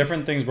think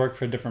different things work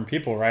for different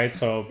people, right?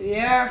 So,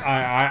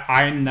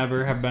 I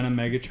never have been a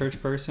mega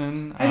church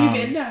person. Have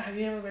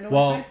you ever been to West Side?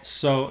 Well,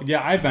 so,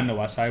 yeah, I've been to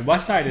West Side.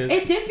 West Side is...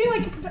 It did feel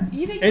like...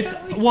 You think it's...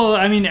 Well,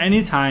 I mean,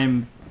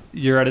 anytime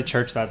you're at a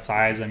church that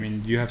size, I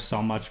mean, you have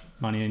so much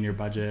money in your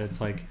budget.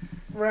 It's like...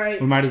 Right.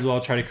 We might as well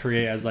try to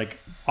create as, like,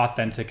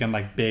 authentic and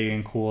like big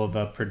and cool of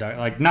a production,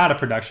 like not a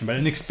production, but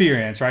an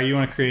experience, right? You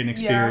want to create an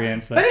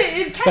experience. But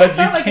it kind of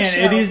felt like a show.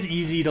 It is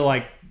easy to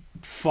like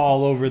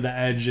fall over the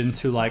edge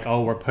into like,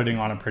 oh, we're putting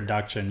on a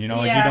production. You know,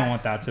 like you don't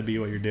want that to be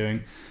what you're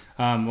doing.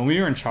 When we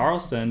were in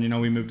Charleston, you know,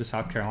 we moved to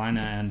South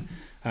Carolina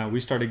and we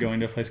started going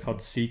to a place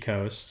called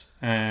Seacoast.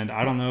 And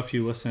I don't know if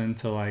you listen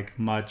to like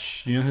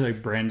much. You know who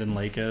like Brandon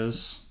Lake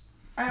is?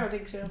 I don't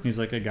think so. He's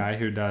like a guy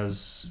who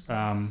does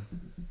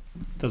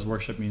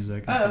worship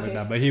music and stuff like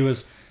that. But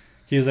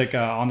he's like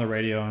on the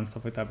radio and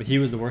stuff like that. But he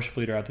was the worship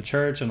leader at the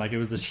church, and like it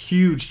was this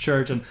huge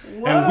church, and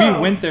we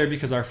went there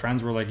because our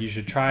friends were like, "You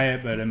should try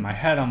it." But in my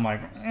head, I'm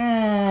like,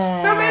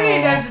 so maybe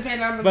it does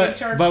depend on the big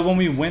church. But when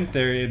we went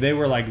there, they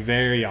were like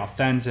very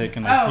authentic,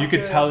 and like you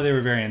could tell they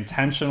were very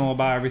intentional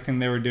about everything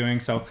they were doing.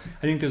 So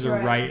I think there's a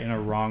right and a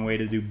wrong way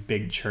to do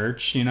big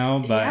church, you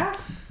know. But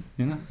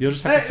you know, you'll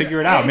just have to figure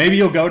it out. Maybe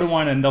you'll go to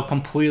one and they'll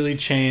completely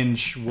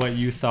change what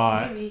you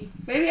thought.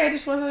 Maybe I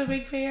just wasn't a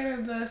big fan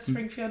of the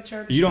Springfield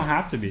church. You don't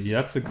have to be.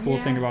 That's the cool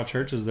thing about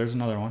churches. There's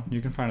another one. You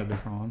can find a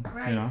different one.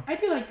 Right. You know? I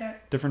do like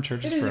that. Different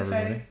churches for everybody.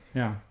 Exciting.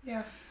 Yeah.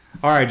 Yeah.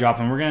 All right,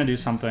 Joplin. We're gonna do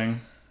something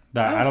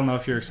that I don't know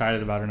if you're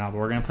excited about or not, but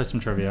we're gonna play some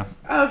trivia.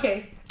 Oh,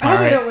 okay. I hope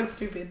I don't look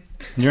stupid.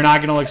 You're not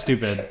gonna look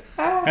stupid.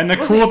 And the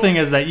cool thing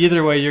is that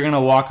either way, you're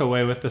gonna walk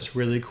away with this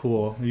really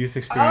cool youth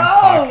experience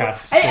podcast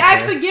sticker. I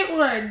actually get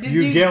one.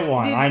 You get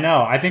one. I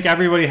know. I think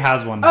everybody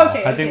has one now.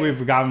 I think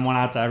we've gotten one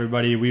out to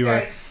everybody.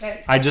 Nice.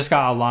 I just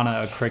got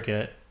Alana a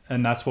Cricut,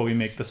 and that's what we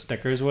make the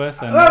stickers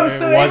with. And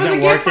it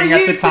wasn't working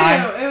at the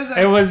time.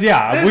 It was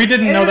we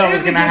didn't know that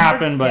was gonna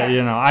happen, but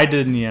you know, I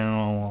didn't. You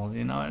know,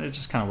 it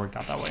just kind of worked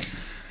out that way.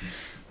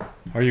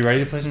 Are you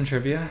ready to play some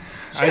trivia?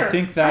 Sure. I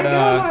think that I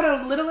know a lot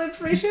of little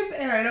information,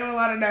 and I know a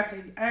lot of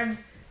nothing.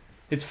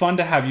 It's fun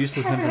to have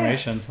useless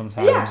information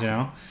sometimes, you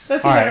know? So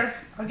it's either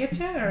I'll get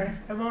to it or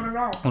I won't at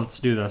all. Let's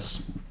do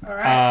this. All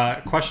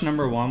right. Question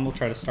number 1, we'll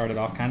try to start it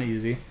off kind of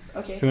easy.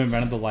 Okay. Who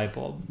invented the light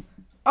bulb?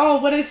 Oh,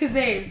 what is his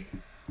name?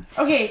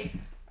 Okay.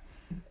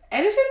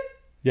 Edison?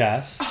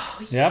 Yes.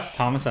 Oh, Yep,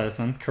 Thomas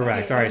Edison.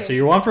 Correct. All right, so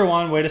you're 1 for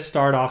 1. Way to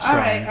start off strong,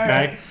 all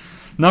right.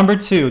 Number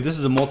 2, this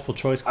is a multiple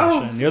choice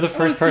question. You're the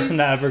first person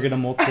to ever get a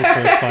multiple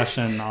choice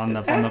question on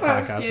the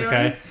podcast,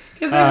 okay?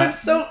 Because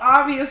it's so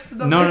obvious to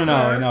the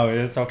listener. No,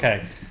 it's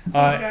okay.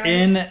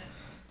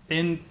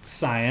 In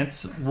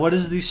science, what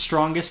is the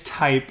strongest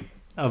type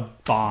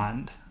of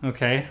bond?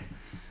 Okay?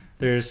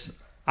 There's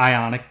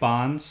ionic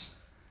bonds.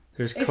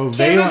 There's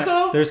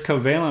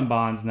covalent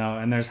bonds,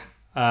 and there's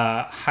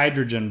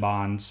hydrogen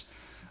bonds.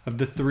 Of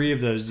the 3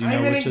 of those, do you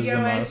know which is the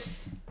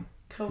most?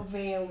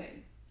 Covalent.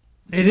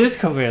 It is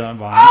covalent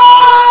bonds.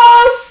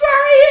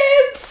 Oh,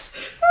 science!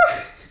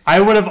 I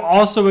would have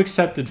also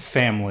accepted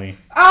family.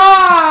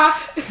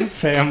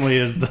 Family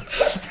is the...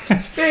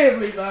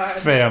 family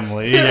bonds.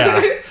 Family,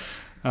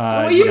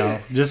 yeah. You know,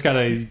 just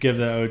gotta give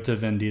the ode to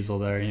Vin Diesel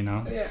there, you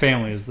know. Yeah.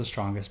 Family is the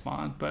strongest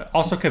bond, but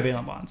also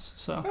covalent bonds.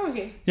 So,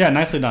 yeah,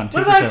 nicely done.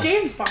 What about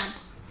James Bond?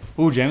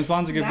 Ooh, James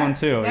Bond's a good one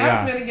too.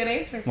 That would have been a good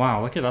answer.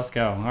 Wow, look at us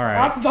go. All right.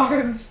 Lots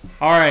bonds.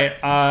 All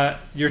right,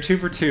 you're 2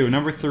 for 2.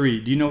 Number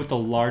 3, do you know what the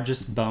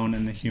largest bone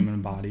in the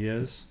human body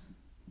is?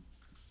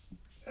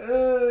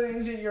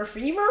 Is it your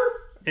femur?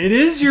 It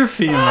is your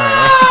femur.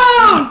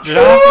 Oh,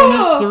 Joplin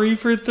is 3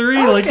 for 3.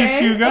 Okay, look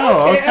at you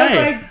go.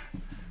 Okay. Like,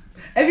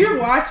 if you're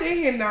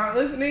watching and not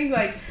listening,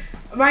 like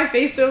my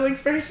facial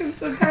expressions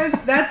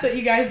sometimes, that's what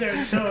you guys are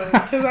enjoying.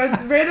 Because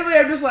I'm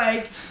just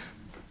like,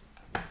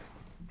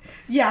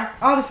 yeah,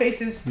 all the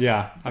faces.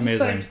 Yeah,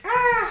 amazing.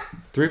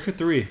 Like, 3 for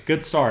 3.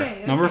 Good start.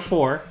 Okay. Number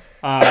 4.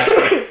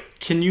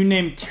 Can you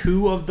name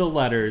 2 of the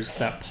letters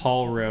that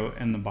Paul wrote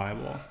in the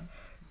Bible?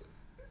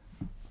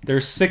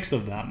 There's 6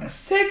 of them.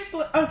 6?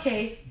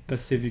 Okay.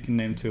 Let's see if you can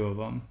name 2 of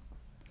them.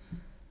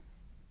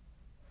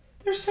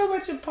 There's so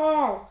much of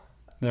Paul.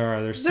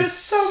 There's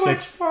so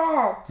much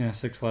Paul. Yeah,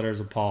 6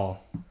 letters of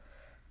Paul.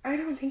 I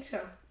don't think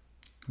so.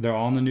 They're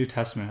all in the New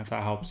Testament, if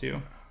that helps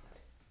you.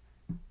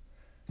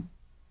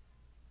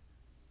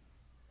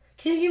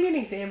 Can you give me an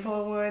example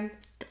of one?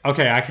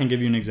 Okay, I can give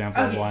you an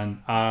example of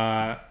one.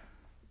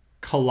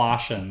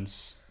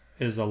 Colossians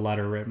is a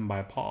letter written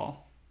by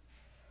Paul.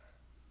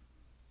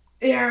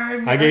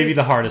 Yeah, I gave you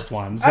the hardest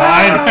one, so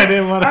I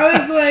didn't want to... I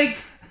was like,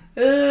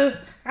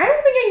 I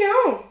don't think I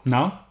know.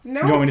 No?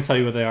 No. You want me to tell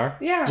you what they are?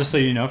 Yeah. Just so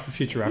you know for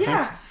future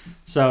reference? Yeah.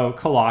 So,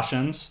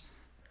 Colossians,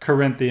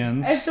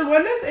 Corinthians... If the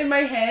one that's in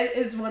my head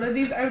is one of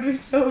these, I'm doing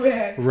so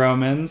bad.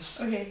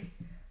 Romans. Okay.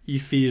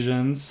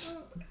 Ephesians.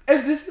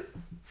 If this...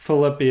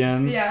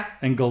 Philippians. Yeah.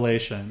 And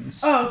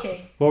Galatians. Oh,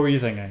 okay. What were you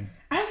thinking?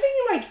 I was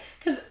thinking,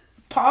 because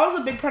Paul's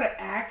a big part of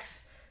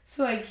Acts,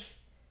 so,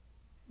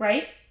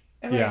 right?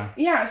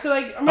 Yeah, so,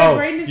 my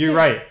brain just... you're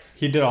right.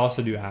 He did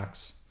also do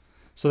Acts.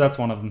 So that's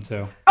one of them,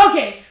 too.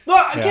 Okay.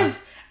 Well,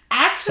 because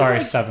Acts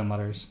is 7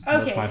 letters.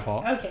 Okay. That's my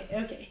fault.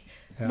 Okay.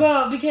 Yeah.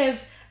 Well,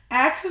 because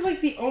Acts is,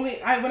 the only...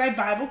 when I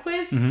Bible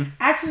quiz,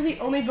 Acts is the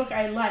only book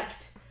I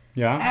liked.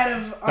 Yeah? Out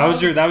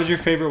of... that was your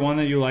favorite one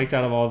that you liked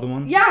out of all the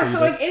ones? Yeah,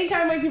 so,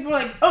 anytime, people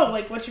are like, oh,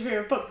 what's your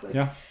favorite book?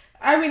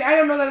 I mean, I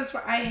don't know that it's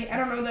I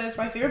don't know that it's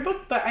my favorite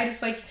book, but I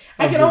just like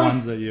I can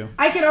always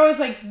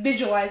like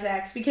visualize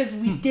acts because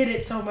we did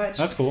it so much.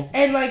 That's cool.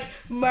 And like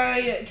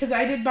because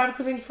I did Bible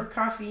quizzing for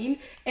caffeine,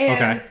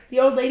 and the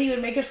old lady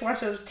would make us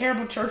watch those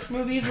terrible church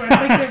movies where it's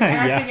like they're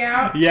acting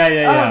out. Yeah.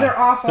 Oh, they're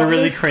awful. They're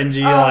really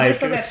cringy, like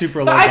so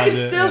super low budget. But I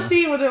can still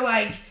see where they're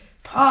like,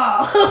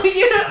 Paul,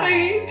 you know what I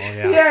mean?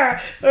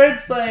 Yeah, where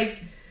it's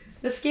like.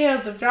 The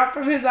scales have dropped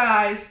from his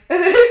eyes.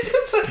 And then it's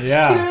just like, you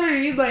know what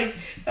I mean? Like,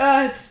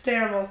 it's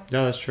terrible.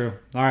 Yeah, that's true.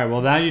 All right, well,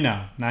 now you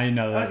know. Now you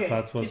know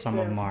that's what some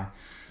of them are.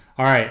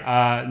 All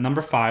right,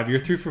 number 5. You're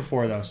 3 for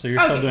 4, though, so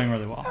you're still doing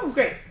really well. Oh,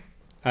 great.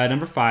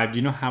 Number 5, do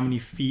you know how many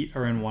feet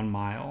are in 1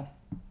 mile?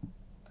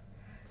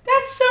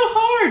 That's so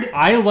hard.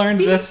 I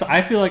learned this.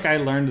 I feel like I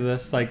learned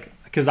this, like,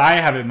 because I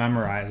have it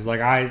memorized.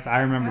 Like,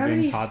 I remember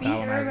being taught that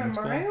when I was in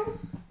school. Mile?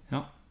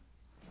 Yep.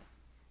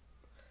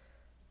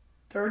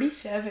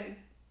 37.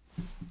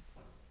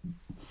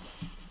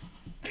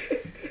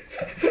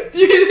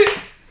 Dude,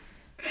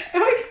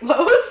 am I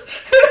close?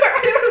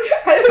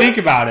 I don't think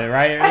about it,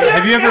 right?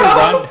 Have you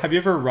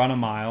ever run a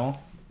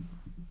mile?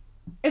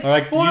 It's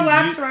like, 4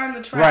 laps around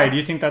the track. Right. Do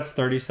you think that's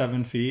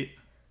 37 feet?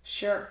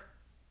 Sure.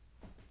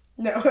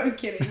 No, I'm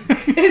kidding.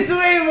 It's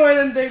way more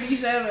than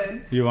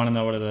 37. You want to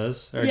know what it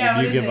is? Or do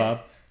you give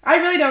up? I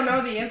really don't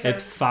know the answer.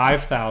 It's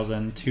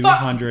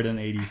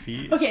 5,280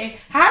 feet. Okay,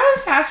 how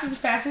fast was the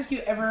fastest you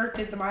ever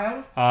did the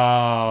mile?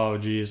 Oh,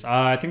 geez.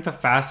 I think the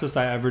fastest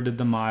I ever did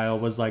the mile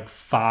was like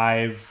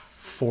 5:46 or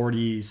something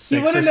like that.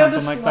 You want to know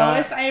the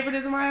slowest I ever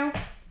did the mile?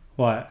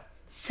 What?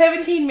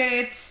 17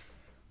 minutes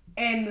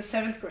in the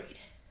 7th grade.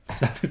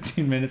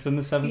 17 minutes in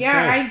the 7th grade?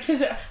 Yeah,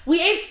 because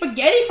we ate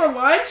spaghetti for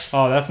lunch.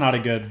 Oh, that's not a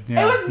good.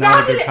 Yeah, it was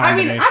not a good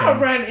combination. I mean, I don't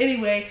run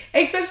anyway,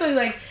 especially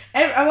like.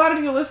 A lot of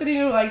people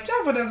listening are like,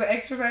 Joplin doesn't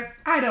exercise.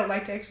 I don't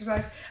like to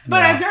exercise.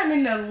 But I've gotten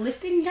into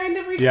lifting kind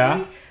of recently.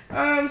 Yeah.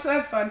 So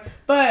that's fun.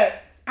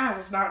 But I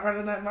was not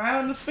running that mile,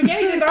 and the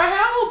spaghetti did not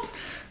help.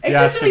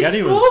 Especially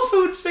school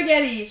food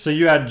spaghetti. So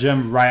you had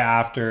gym right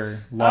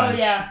after lunch. Oh,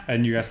 yeah.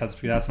 And you guys had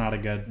spaghetti. That's not a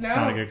good, it's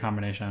not a good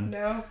combination.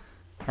 No.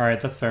 All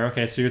right, that's fair.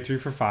 Okay, so you're 3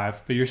 for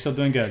 5, but you're still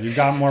doing good. You've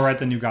gotten more right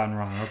than you've gotten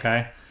wrong,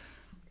 okay?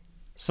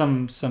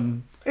 Some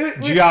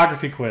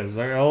geography quiz, a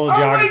little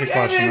geography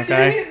question,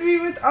 okay? You hit me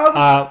with all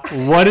the...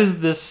 what is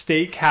the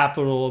state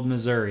capital of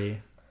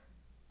Missouri?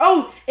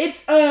 Oh,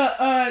 it's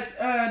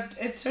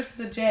it starts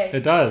with a J.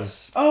 It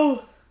does.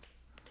 Oh,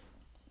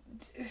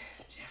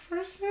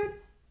 Jefferson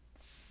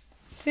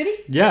City?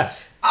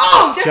 Yes.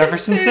 Oh,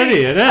 Jefferson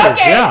City. It is.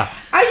 Okay. Yeah.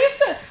 I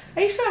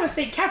used to have a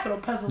state capital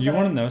puzzle. You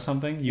want to know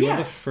something? You are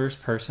the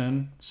first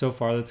person so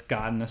far that's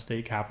gotten a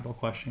state capital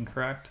question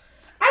correct.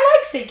 I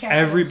like state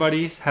capitals.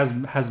 Everybody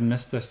has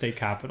missed the state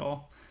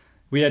capital.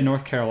 We had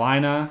North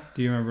Carolina.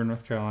 Do you remember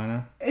North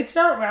Carolina? It's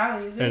not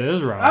Raleigh, is it? It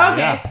is Raleigh.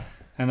 Okay. Yeah.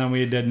 And then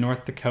we did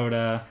North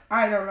Dakota.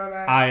 I don't know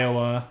that.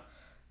 Iowa.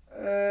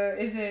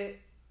 Is it?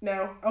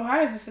 No.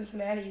 Ohio's in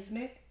Cincinnati, isn't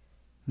it?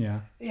 Yeah.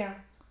 Yeah.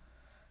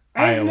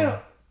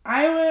 Iowa.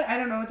 Iowa, I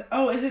don't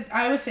know. Is it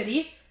Iowa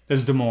City?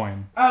 It's Des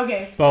Moines.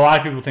 Okay. But a lot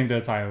of people think that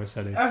it's Iowa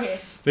City. Okay.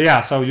 But yeah,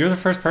 so you're the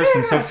first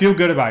person. So feel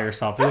good about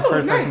yourself. You're the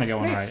first person to get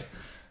one right.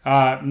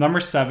 Number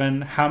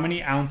 7. How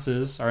many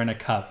ounces are in a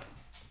cup?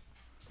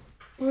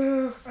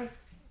 4?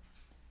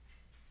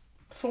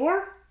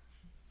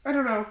 I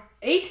don't know.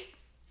 8?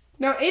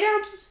 No, 8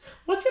 ounces.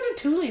 What's in a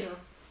 2 liter?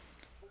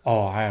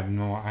 Oh, I don't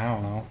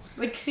know.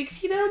 Like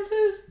 16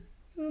 ounces?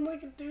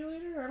 Like a 2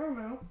 liter? I don't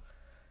know.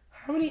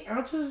 How many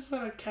ounces is in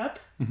a cup?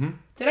 Mm-hmm.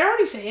 Did I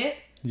already say it?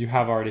 You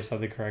have already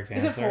said the correct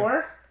answer. Is it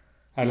 4?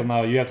 I don't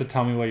know. You have to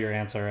tell me what your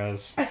answer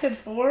is. I said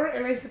 4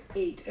 and I said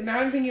 8. And now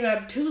I'm thinking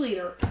about a 2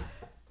 liter.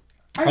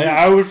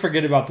 I would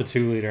forget about the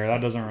 2 liter.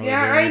 That doesn't really.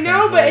 Yeah, I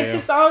know, but it's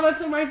just all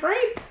that's in my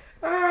brain.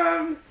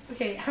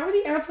 Okay, how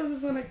many ounces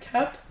is in a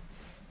cup?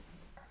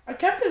 A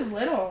cup is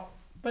little,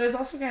 but it's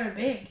also kind of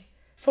big.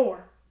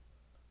 4.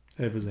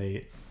 It was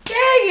 8. Dang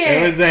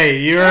it! It was 8.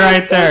 You were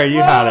right there.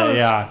 You had it.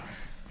 Yeah,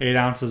 8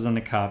 ounces in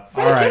a cup.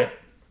 All right.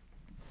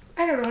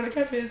 I don't know what a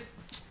cup is.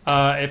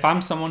 If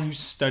I'm someone who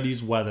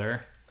studies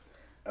weather,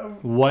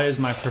 what is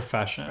my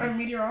profession? A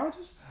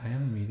meteorologist? I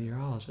am a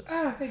meteorologist.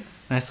 Oh,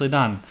 thanks. Nicely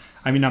done.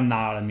 I mean, I'm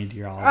not a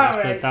meteorologist,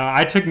 right. but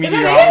I took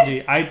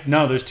meteorology.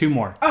 No, there's 2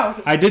 more. Oh,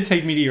 okay. I did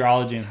take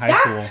meteorology in high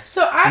school.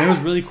 And it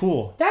was really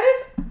cool.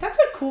 That's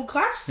a cool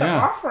class to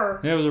offer.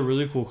 Yeah, it was a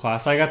really cool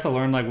class. I got to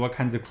learn like what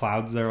kinds of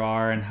clouds there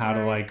are and how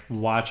to like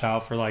watch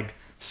out for like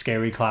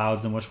scary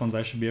clouds and which ones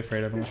I should be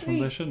afraid of and which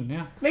ones I shouldn't.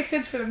 Yeah. Makes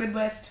sense for the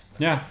Midwest.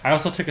 Yeah. I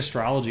also took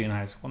astrology in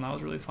high school and that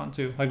was really fun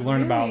too. Like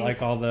learn about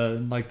like all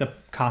the like the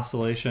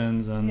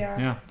constellations and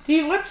yeah.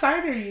 What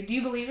sign are you? Do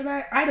you believe in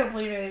that? I don't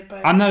believe in it,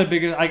 but I'm not a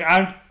big like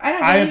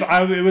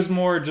it was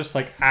more just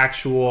like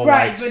actual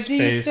like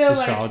space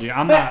astrology.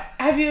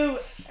 Have you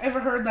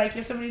ever heard like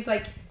if somebody's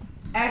like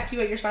ask you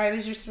what your sign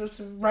is, you're supposed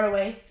to run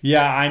away?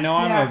 Yeah, I know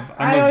I'm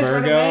a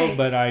Virgo,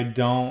 but I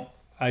don't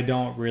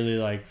really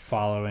like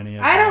follow any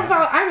of that.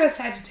 I'm a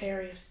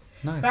Sagittarius.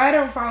 Nice. But I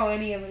don't follow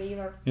any of it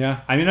either.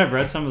 Yeah. I mean, I've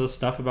read some of the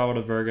stuff about what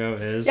a Virgo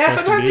is yeah,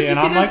 supposed to be, and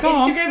I'm like,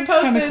 Instagram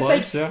posts and it's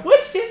close, like,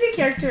 which Disney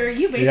character are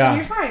you based on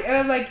your sign? And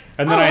I'm like,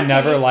 and then I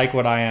never like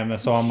what I am,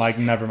 so I'm like,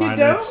 never mind,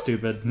 it's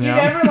stupid. You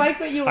never like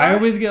what you are? I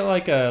always get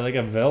like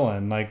a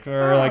villain, like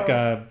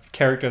a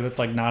character that's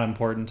like not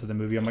important to the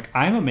movie. I'm like,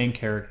 I'm a main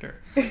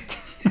character.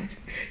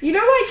 You know,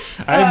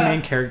 like I have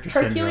main character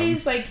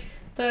Hercules, syndrome.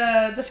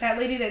 like the fat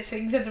lady that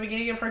sings at the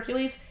beginning of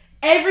Hercules.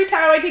 Every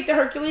time I take the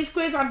Hercules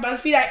quiz on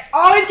BuzzFeed, I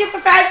always get the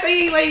fat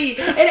singing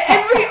lady, and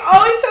everybody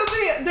always tells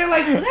me, they're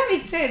like, well, that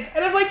makes sense,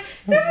 and I'm like,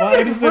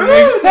 why does it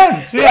make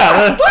sense?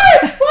 Yeah. Why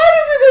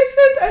does it make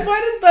sense? And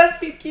why does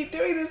BuzzFeed keep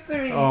doing this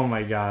to me? Oh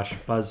my gosh,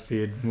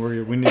 BuzzFeed,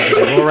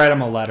 we'll write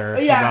them a letter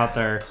about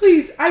their.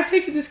 Please, I've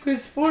taken this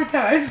quiz 4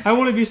 times. I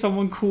want to be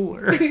someone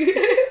cooler.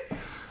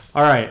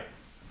 All right,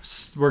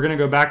 we're gonna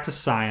go back to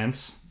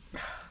science.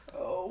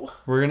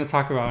 We're going to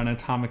talk about an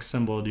atomic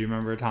symbol. Do you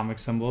remember atomic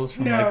symbols?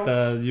 From do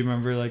you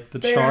remember the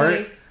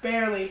chart?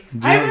 Barely.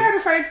 I haven't had a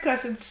science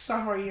class since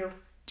sophomore year.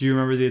 Do you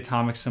remember the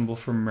atomic symbol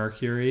for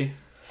Mercury?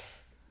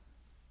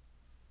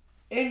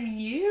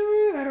 MU?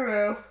 I don't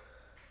know.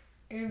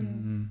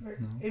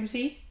 No.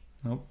 MC?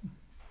 Nope.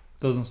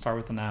 Doesn't start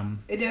with an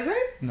M. It doesn't?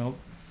 Nope.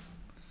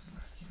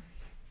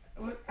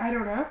 I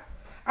don't know.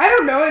 I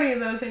don't know any of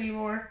those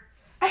anymore.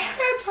 I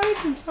haven't had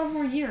science in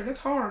sophomore year. That's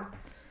hard.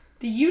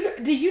 Do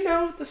you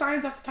know the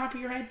signs off the top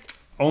of your head?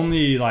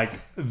 Only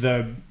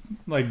the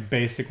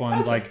basic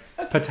ones,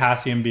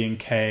 potassium being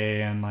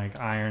K and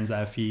iron's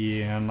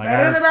Fe and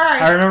Better than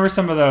I remember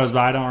some of those,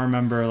 but I don't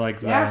remember I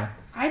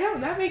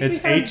don't. That makes me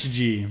sound... It's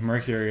Hg.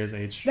 Mercury is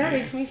Hg. That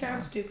makes me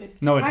sound stupid.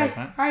 No, it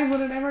doesn't. I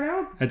would have never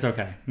known. It's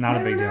okay. Not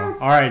a big deal.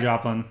 All right,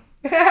 Joplin.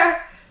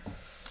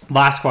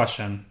 Last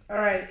question. All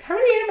right. How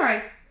many am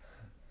I?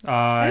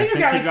 I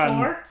think I've gotten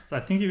 4. I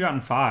think you've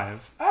gotten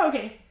 5. Oh,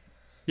 okay.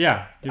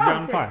 Yeah, you've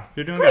gotten 5.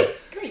 You're doing great.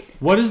 good. Great.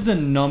 What is the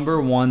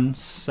 #1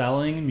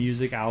 selling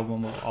music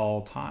album of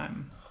all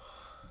time?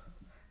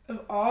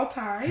 Of all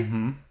time?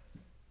 Mm-hmm.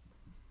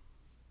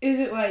 Is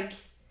it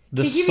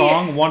the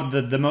song?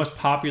 The most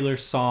popular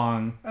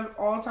song of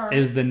all time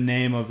is the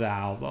name of the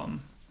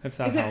album. If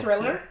that is it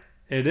Thriller?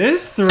 It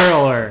is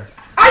Thriller.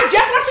 I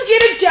just watched a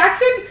Janet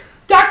Jackson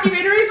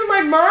documentaries with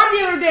my mom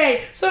the other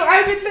day, so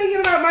I've been thinking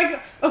about Michael.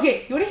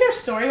 Okay, you want to hear a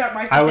story about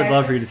Michael Jackson? I would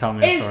love for you to tell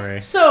me a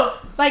story. So,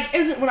 when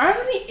I was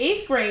in the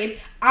 8th grade,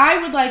 I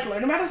would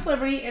learn about a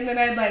celebrity, and then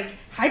I'd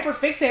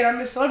hyperfixate on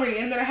this celebrity,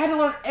 and then I had to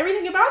learn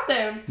everything about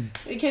them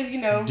because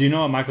Do you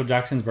know what Michael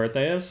Jackson's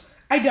birthday is?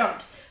 I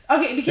don't.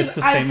 Okay, because it's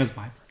the same as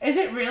my birthday. Is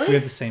it really? We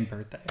have the same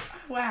birthday.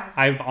 Wow.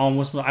 I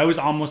was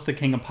almost the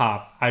king of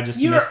pop. I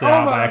just missed it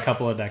out by a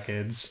couple of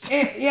decades.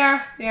 Yeah.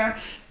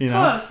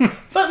 Close.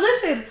 But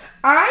listen,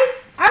 I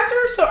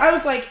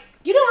was like,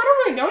 I don't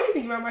really know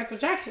anything about Michael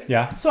Jackson.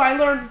 Yeah. So I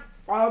learned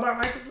all about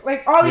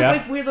Michael, all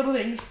these weird little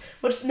things,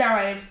 which now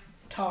I have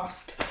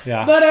tossed.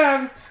 Yeah. But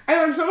I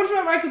learned so much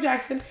about Michael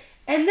Jackson,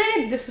 and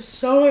then this was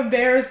so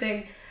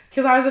embarrassing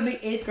because I was in the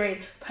 8th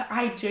grade, but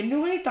I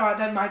genuinely thought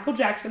that Michael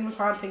Jackson was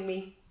haunting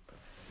me.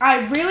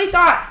 I really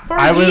thought for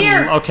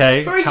years.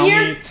 Okay, for tell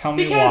years,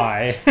 me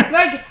why.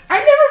 I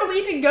never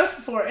believed in ghosts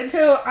before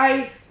until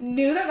I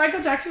knew that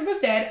Michael Jackson was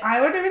dead.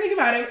 I learned everything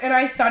about him, and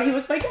I thought he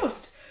was my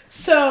ghost.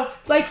 So,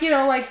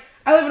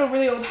 I live in a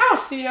really old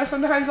house, so,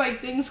 sometimes,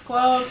 things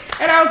close.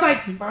 And I was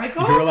like,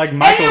 Michael? You were like,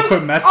 Michael,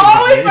 quit messing with me.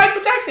 Always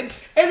Michael Jackson.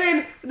 And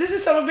then, this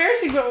is so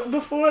embarrassing, but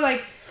before,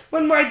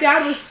 when my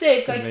dad was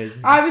sick,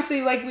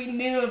 obviously, we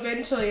knew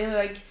eventually,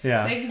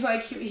 things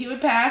he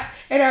would pass.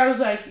 And I was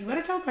like, you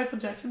better tell Michael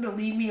Jackson to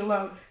leave me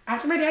alone.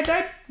 After my dad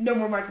died, no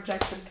more Michael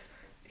Jackson.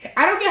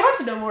 I don't get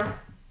haunted no more.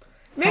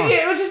 Maybe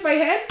it was just my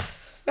head.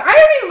 I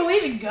don't even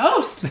believe in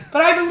ghosts,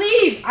 but I do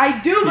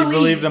believe. You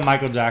believed in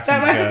Michael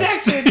Jackson's Michael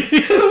ghost. Jackson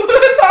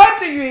was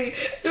haunting me.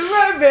 Isn't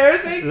that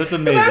embarrassing? That's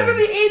amazing. I was in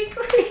the 8th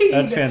grade.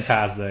 That's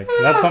fantastic.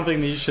 That's something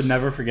that you should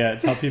never forget.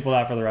 Tell people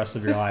that for the rest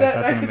of your life.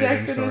 That's an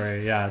amazing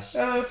story. Yes.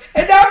 And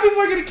now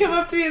people are going to come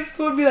up to me at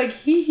school and be like,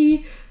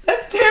 hee,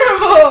 that's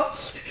terrible.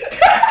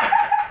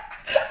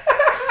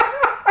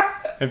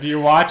 If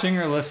you're watching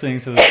or listening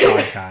to this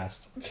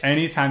podcast,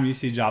 anytime you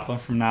see Joplin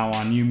from now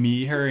on, you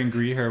meet her and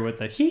greet her with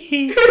a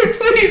hee.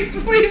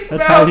 Please,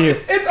 that's no. how you.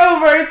 It's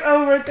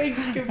over. Thanks,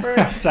 Cooper.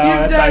 that's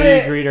how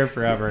you greet her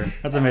forever.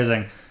 That's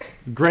amazing.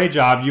 Great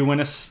job. You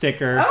win a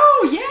sticker.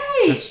 Oh,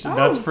 yay.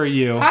 That's for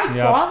you. High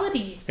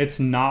quality. It's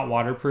not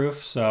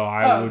waterproof, so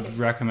I would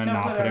recommend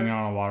not putting it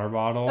on a water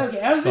bottle. Okay,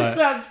 I was just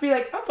about to be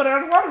like, I'll put it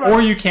on a water bottle.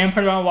 Or you can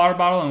put it on a water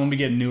bottle, and when we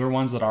get newer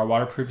ones that are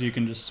waterproof, you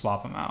can just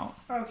swap them out.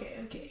 Okay.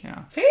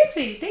 Yeah.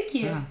 Fancy. Thank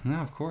you.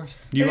 Yeah, of course.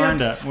 You earned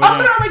it. I'll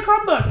put it on my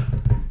Chromebook.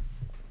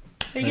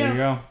 There you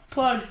go.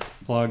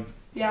 Plug.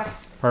 Yeah.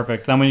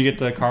 Perfect. Then when you get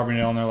to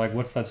Carbondale and they're like,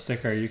 what's that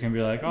sticker? You can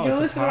be like, oh, it's a podcast.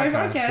 Listen to my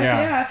podcast.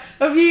 Yeah.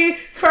 Of me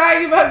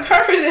crying about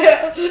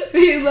Carbondale.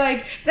 Being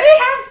like, they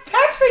have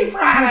Pepsi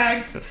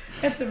products.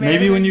 That's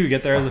embarrassing. Maybe when you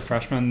get there as a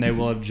freshman, they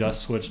will have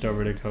just switched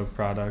over to Coke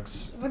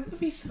products. Wouldn't that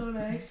be so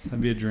nice?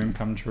 That'd be a dream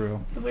come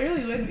true. It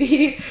really would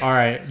be. All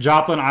right,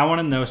 Joplin, I want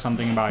to know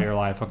something about your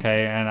life,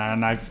 okay?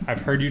 And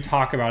I've heard you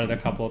talk about it a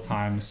couple of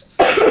times.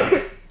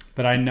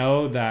 But I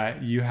know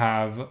that you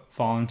have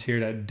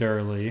volunteered at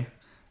Durley.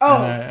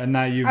 Oh, and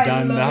that you've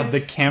done the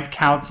camp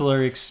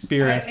counselor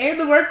experience. And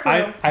the work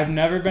crew. I've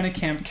never been a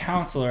camp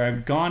counselor.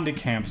 I've gone to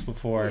camps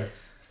before.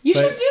 Yes. You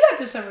should do that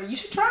this summer. You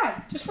should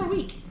try, just for a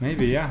week.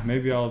 Maybe, yeah.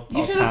 Maybe I'll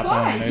should tap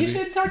apply. in. Maybe. You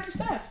should talk to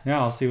Steph. Yeah,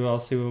 I'll see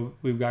what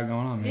we've got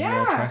going on. Maybe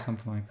I'll try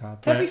something like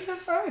that. That'd be so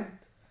fun.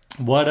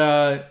 What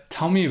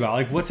tell me about,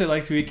 like, what's it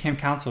like to be a camp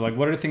counselor? Like,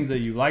 what are things that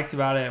you liked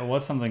about it?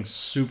 What's something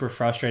super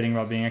frustrating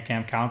about being a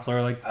camp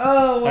counselor? Like,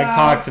 like,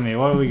 talk to me.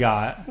 What do we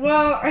got?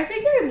 Well, I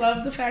think I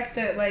love the fact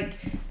that, like,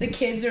 the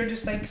kids are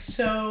just, like,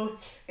 so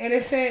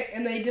innocent,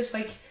 and they just,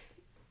 like,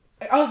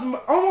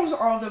 almost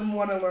all of them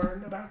want to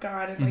learn about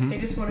God, and, like, they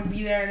just want to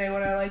be there, and they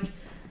want to, like,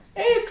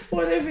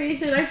 explore their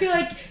faith. And I feel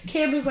like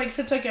camp is, like,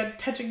 such, like, a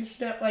touching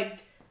step, like,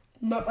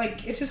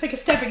 it's just, like, a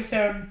stepping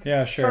stone.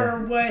 Yeah, sure.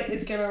 For what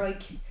is gonna,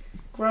 like,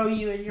 grow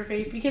you in your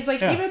faith. Because,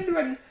 like, even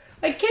when,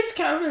 like, kids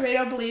come and they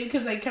don't believe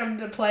because they come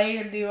to play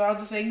and do all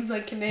the things,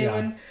 like,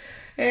 canoe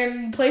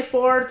and play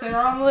sports and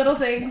all the little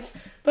things.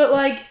 But,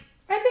 like,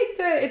 I think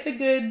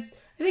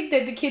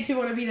that the kids who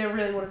want to be there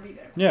really want to be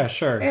there. Yeah,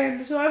 sure.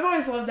 And so I've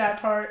always loved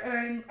that part.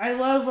 And I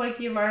love, like,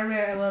 the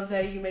environment. I love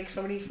that you make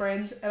so many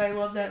friends. And I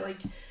love that, like,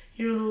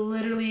 you're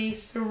literally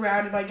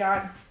surrounded by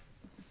God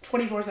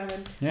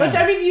 24/7. Yeah. Which,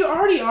 I mean, you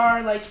already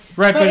are, like...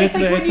 Right, but it's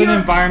like an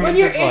environment when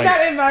you're that's, in like...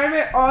 that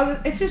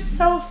environment, it's just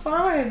so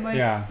fun. Like,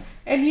 yeah.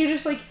 And you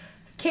just, like...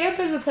 Camp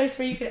is a place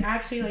where you can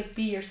actually, like,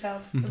 be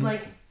yourself. And,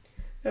 like,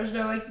 there's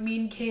no, like,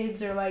 mean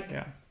kids or, like...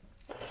 Yeah.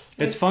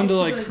 It's fun to,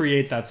 like,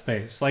 create that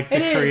space. Like, to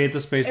create the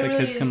space that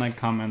kids can, like,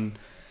 come and...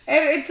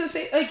 And it's the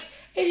same, like...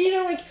 And, you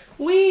know, like,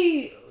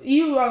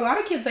 a lot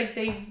of kids, like,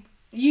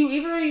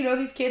 even though you know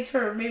these kids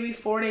for maybe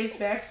 4 days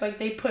max, like,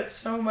 they put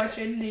so much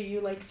into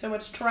you, like, so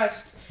much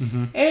trust.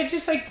 And it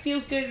just, like,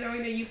 feels good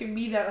knowing that you can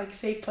be that, like,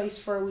 safe place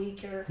for a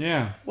week or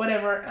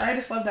whatever. I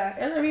just love that.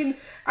 And, I mean,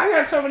 I've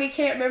got so many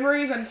camp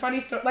memories and funny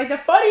stuff. Like, the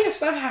funniest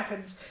stuff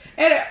happens.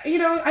 And, you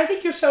know, I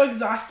think you're so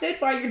exhausted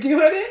while you're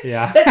doing it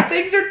that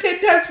things are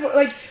 10 times more.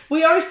 Like,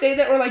 we always say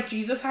that we're, like,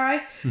 Jesus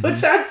high, which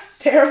sounds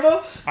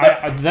terrible.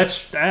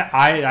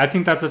 I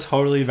think that's a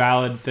totally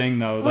valid thing,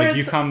 though. Like,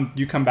 you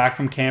come back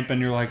from camp and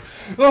you're like,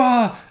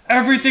 oh,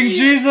 everything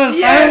Jesus,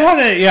 yes, I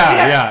want it.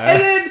 Yeah.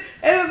 And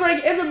then,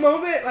 like, in the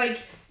moment,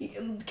 like,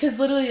 because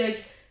literally,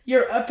 like,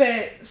 you're up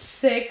at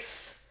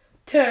 6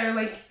 to,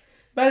 like,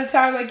 by the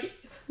time, like,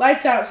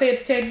 lights out, say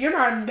it's 10, you're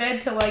not in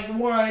bed till, like,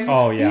 1.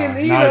 Oh, yeah.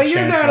 Not a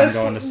chance that I'm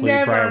going to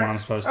sleep right when I'm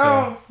supposed to.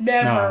 Oh,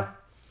 never. No.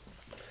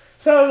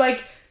 So,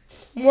 like,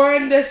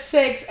 1 to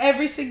 6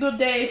 every single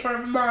day for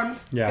a month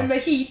in the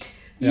heat.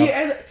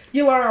 Yep.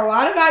 You learn a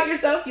lot about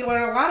yourself. You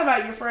learn a lot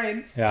about your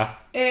friends. Yeah.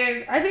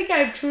 And I think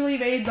I've truly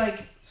made,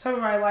 like, some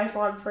of my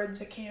lifelong friends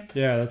at camp.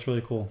 Yeah, that's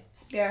really cool.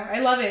 Yeah, I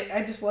love it.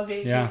 I just love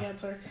being camp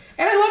counselor.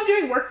 And I love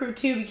doing work crew,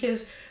 too,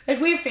 because, like,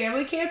 we have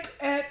family camp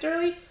at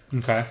Durley.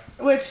 Okay.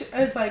 Which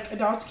is, like,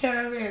 adults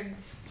come and...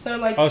 So,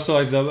 like... Oh, so,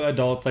 like, the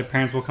adults, like,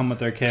 parents will come with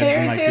their kids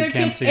and, like, do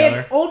camps together?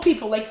 And old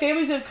people. Like,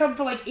 families have come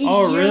for, like, 80 years.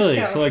 Oh,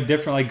 really? So, like,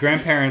 different, like,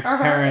 grandparents,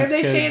 parents,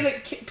 and they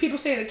kids. People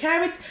stay in the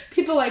cabins.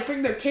 People, like,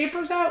 bring their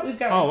campers out. We've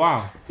got... Oh,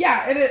 wow.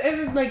 Yeah,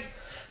 and like,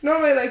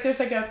 normally, like, there's,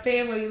 like, a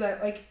family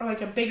that, like, or,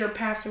 like, a bigger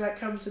pastor that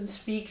comes and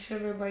speaks,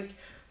 and then, like,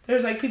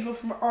 there's, like, people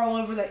from all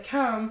over that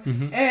come,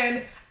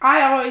 and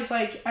I'm always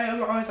like,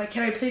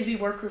 can I please be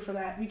work crew for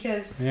that?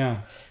 Because,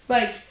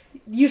 like,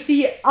 you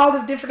see all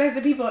the different types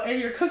of people, and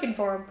you're cooking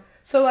for them.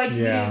 So, like, we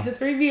need the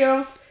 3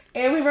 meals,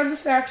 and we run the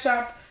snack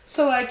shop.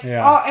 So, like,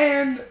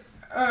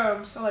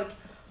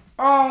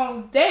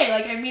 all day,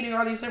 like, I'm meeting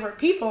all these different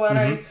people,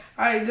 and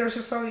there's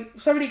just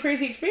so many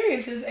crazy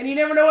experiences, and you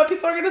never know what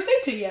people are going to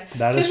say to you.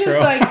 That is true.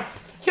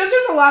 Because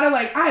there's a lot of,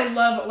 like, I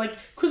love, like,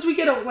 because we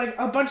get,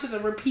 a bunch of the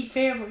repeat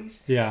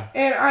families. Yeah.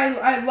 And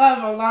I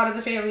love a lot of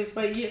the families,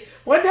 but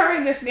one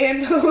time this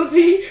man told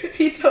me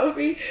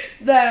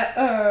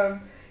that,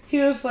 he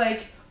was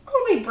like,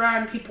 only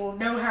brown people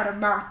know how to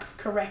mop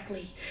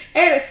correctly.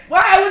 And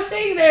while I was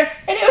sitting there,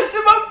 and it was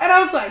the most, and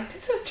I was like,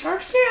 this is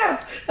church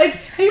camp. Like,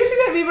 have you seen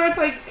that meme where it's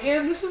like,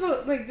 man, this is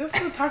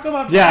a Taco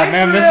Bell. Yeah,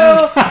 man, this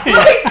is...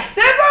 Like, that's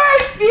how I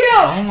feel.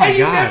 Oh my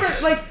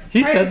gosh.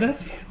 He said that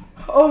to you?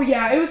 Oh,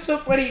 yeah, it was so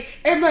funny.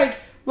 And, like,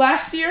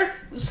 last year,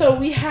 so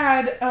we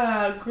had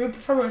a group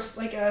from a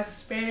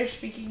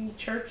Spanish-speaking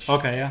church.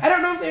 Okay, yeah. I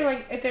don't know if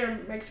they were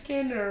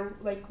Mexican or,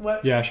 like,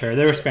 what. Yeah, sure.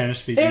 They were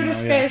Spanish-speaking. They were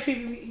just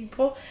Spanish-speaking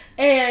people.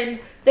 And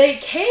they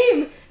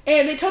came,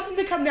 and they told them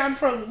to come down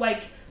for,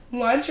 like,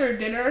 lunch or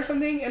dinner or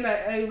something, and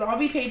that it would all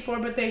be paid for,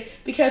 but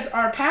because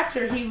our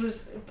pastor, he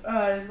was,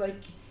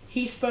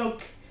 he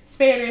spoke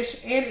Spanish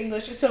and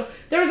English. So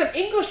there was an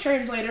English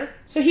translator.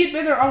 So he'd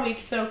been there all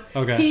week. So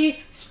he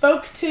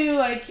spoke to,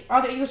 like,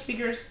 all the English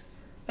speakers.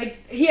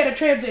 Like, he had a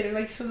translator.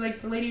 Like, so,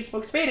 like, the lady who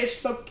spoke Spanish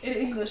spoke in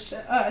English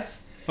to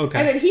us. Okay.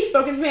 And then he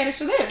spoke in Spanish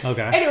to them.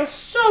 Okay. And it was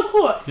so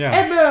cool. Yeah.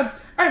 And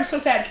I'm so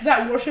sad because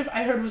that worship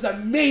I heard was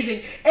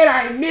amazing, and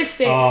I missed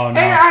it. Oh, no.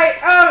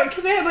 And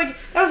because they had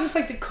that was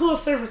just the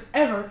coolest service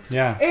ever.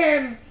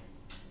 Yeah.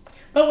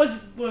 But what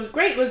was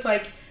great was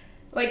like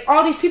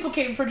all these people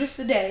came for just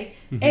a day,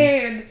 mm-hmm.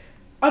 and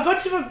a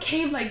bunch of them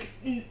came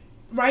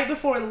right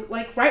before,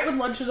 right when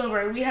lunch was over,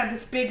 and we had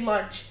this big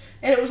lunch,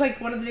 and it was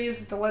one of the days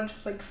that the lunch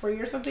was free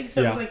or something,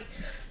 so it was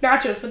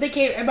nachos. But they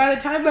came, and by the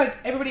time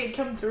everybody had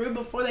come through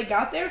before they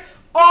got there,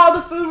 all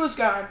the food was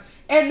gone.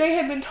 And they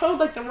had been told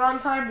the wrong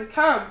time to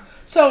come.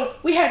 So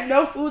we had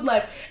no food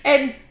left.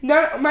 And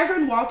my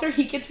friend Walter,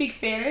 he can speak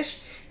Spanish.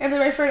 And then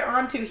my friend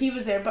Antu, he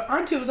was there. But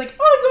Antu was I'm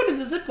going to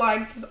the zip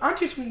line. Because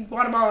Antu's from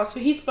Guatemala.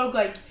 So he spoke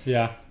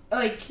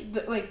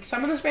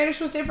some of the Spanish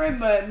was different,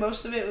 but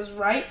most of it was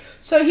right.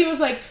 So he was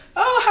oh,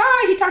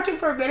 hi. He talked to him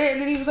for a minute. And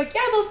then he was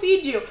yeah, they'll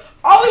feed you.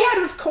 All we had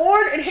was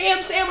corn and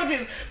ham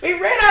sandwiches. We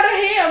ran out of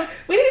ham.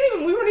 We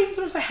weren't even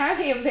supposed to have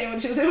ham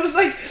sandwiches. It was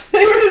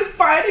they were just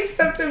finding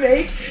stuff to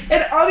make,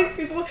 and all these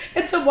people.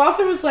 And so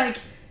Walter was yeah,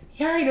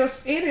 I know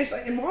Spanish.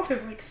 And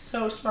Walter's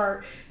so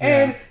smart.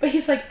 But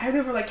he's I've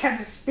never had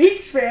to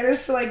speak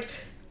Spanish to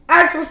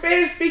actual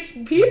Spanish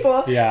speaking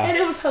people. Yeah. And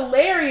it was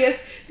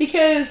hilarious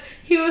because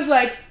he was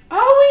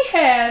all we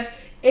have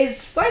is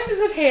slices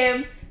of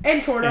ham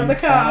and corn on the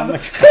cob.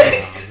 And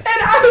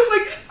I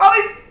was all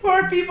these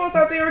poor people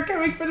thought they were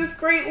coming for this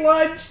great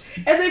lunch,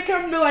 and they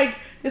come to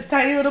this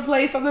tiny little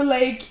place on the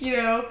lake,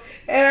 And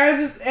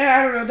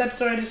I don't know, that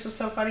story just was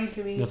so funny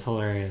to me. That's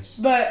hilarious.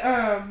 But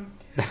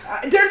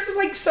there's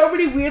just so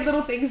many weird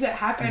little things that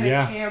happen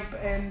at camp,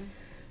 and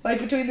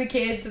between the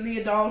kids and the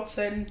adults,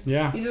 and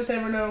you just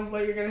never know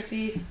what you're gonna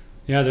see.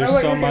 Yeah, there's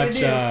so much.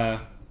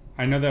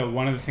 I know that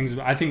one of the things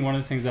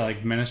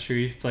that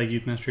ministry,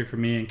 youth ministry for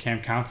me, and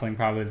camp counseling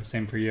probably the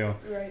same for you.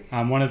 Right.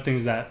 One of the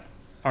things that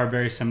are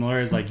very similar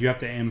is you have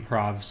to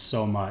improv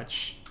so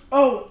much.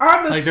 Oh,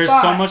 on the spot.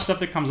 There's so much stuff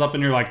that comes up,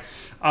 and you're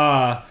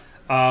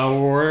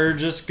we're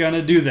just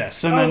gonna do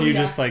this, and then you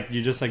just make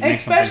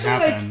especially something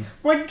happen.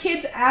 When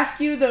kids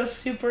ask you those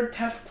super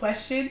tough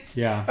questions,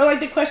 or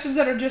the questions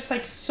that are just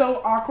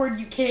so awkward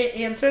you can't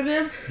answer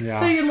them. Yeah.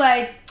 So you're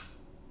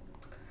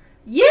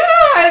yeah,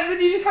 and then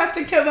you just have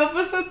to come up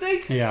with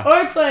something. Yeah.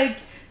 Or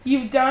it's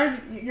you've done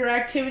your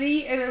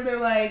activity, and then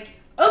they're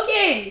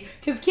okay,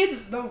 because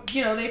kids,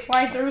 they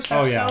fly through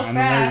stuff so fast. And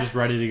then they're just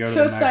ready to go to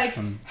the next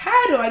one. So it's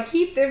how do I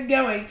keep them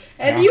going?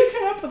 And you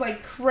come up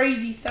with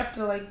crazy stuff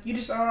to you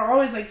just are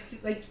always I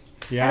don't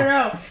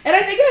know. And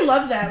I think I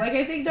love that.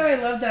 I think that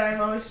I love that I'm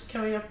always just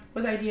coming up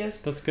with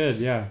ideas. That's good.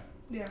 Yeah.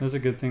 Yeah. That's a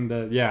good thing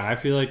to. Yeah, I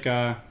feel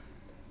I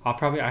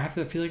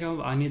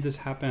need this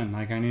to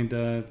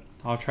happen.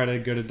 I'll try to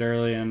go to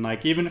Durley, and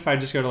even if I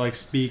just go to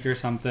speak or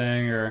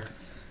something, or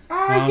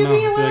I don't know. I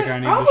feel I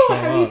need to show up.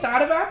 Have you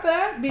thought about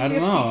that? Being a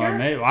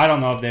speaker? I don't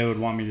know if they would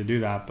want me to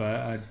do that,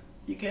 but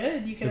you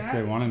could. If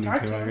they wanted me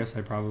to, I guess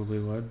I probably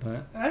would.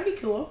 But that'd be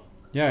cool.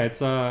 Yeah,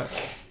 it's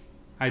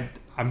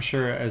I'm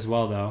sure as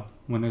well though.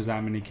 When there's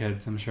that many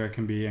kids, I'm sure it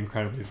can be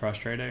incredibly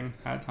frustrating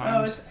at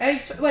times.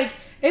 Oh,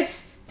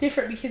 it's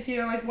different because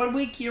 1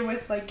 week you're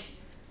with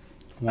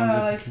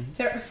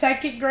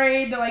second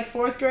grade to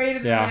fourth grade,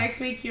 and then the next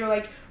week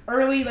you're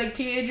early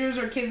teenagers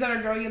or kids that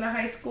are going into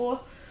high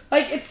school.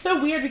 It's so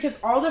weird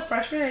because all the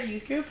freshmen at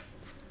youth group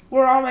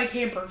were all my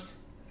campers.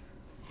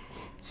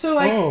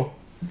 So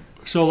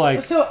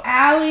so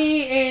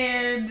Allie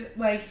and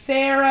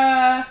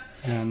Sarah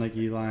and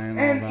Eli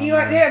and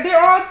Eli, they're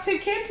all at the same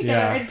camp together.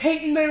 Yeah. And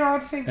Peyton, they were all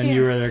at the same camp. And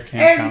you were their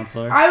camp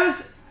counselor. I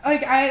was I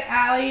had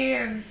Allie,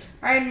 and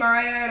I had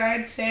Maya, and I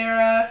had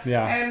Sarah,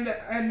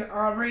 and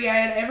Aubrey. I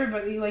had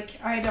everybody.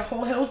 I had a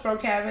whole Hillsborough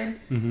cabin,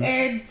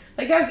 and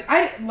that was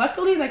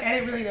luckily I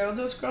didn't really know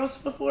those girls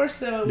before,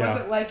 so it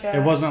wasn't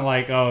it wasn't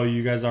oh,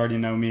 you guys already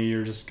know me.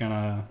 You're just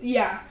gonna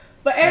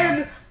But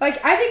and I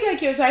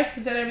think it was nice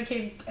because then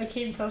I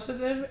came close with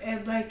them,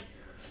 and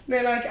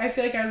then I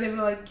feel I was able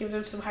to give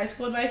them some high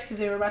school advice because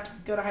they were about to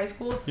go to high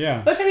school.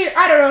 Yeah. Which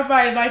I don't know if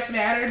my advice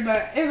mattered,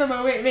 but in the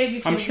moment it made me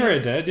feel I'm sure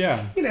it did.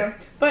 Yeah.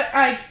 But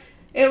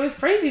it was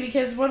crazy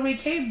because when we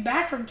came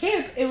back from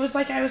camp, it was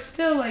I was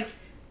still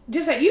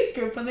just at youth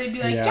group, and they'd be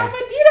Joplin,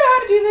 do you know how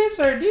to do this,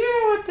 or do you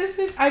know what this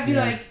is? I'd be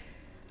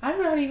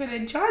I'm not even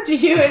in charge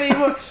of you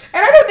anymore.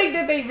 And I don't think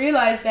that they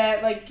realize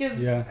that,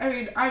 because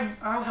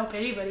I'll help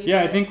anybody.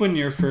 Yeah, I think when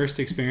your first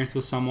experience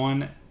with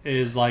someone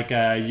is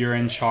you're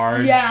in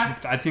charge. Yeah.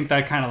 I think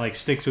that kind of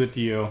sticks with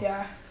you.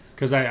 Yeah.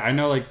 Because I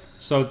know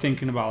so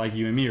thinking about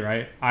you and me,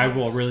 right? I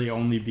will really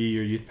only be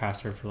your youth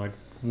pastor for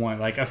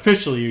one,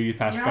 officially your youth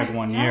pastor for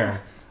 1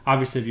 year.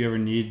 Obviously, if you ever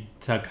need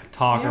to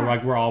talk or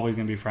we're always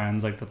gonna be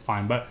friends, that's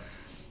fine. But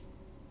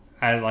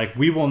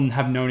we will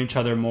have known each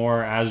other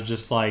more as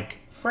just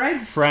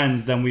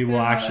friends than we will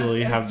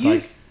actually have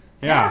youth.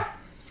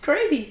 It's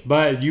crazy.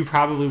 But you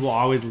probably will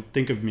always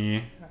think of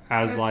me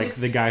as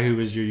the guy who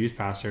was your youth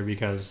pastor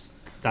because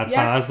that's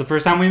the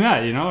first time we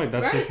met.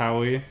 That's just how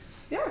we.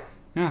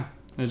 Yeah.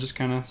 It just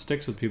kind of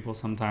sticks with people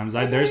sometimes.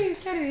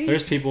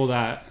 There's people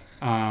that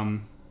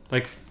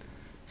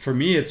for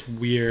me, it's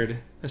weird,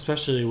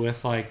 especially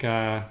with like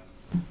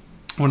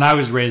when I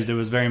was raised, it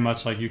was very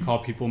much like you call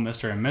people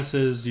Mr. and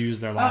Mrs. You use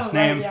their last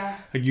name. Yeah.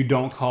 Like you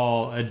don't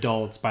call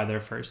adults by their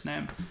first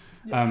name.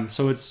 Yeah.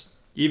 So it's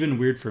even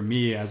weird for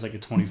me as like a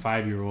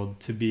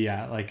 25-year-old to be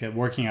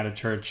working at a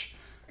church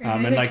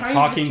and like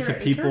talking to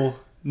people.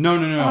 No.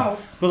 Oh.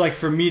 But like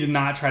for me to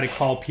not try to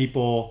call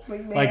people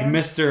like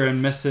Mr.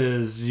 and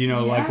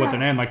Mrs., like what their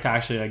name, like to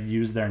actually like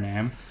use their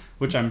name,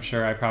 which I'm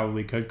sure I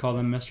probably could call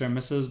them Mr. and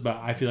Mrs., but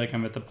I feel like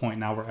I'm at the point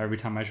now where every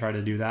time I try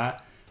to do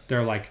that,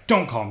 they're like,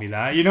 don't call me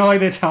that. Like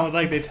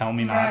they tell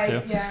me not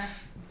to. Yeah.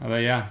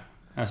 But yeah.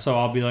 So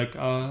I'll be like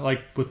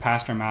with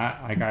Pastor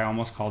Matt, like I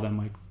almost called him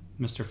like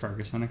Mr.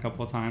 Ferguson a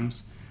couple of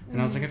times. And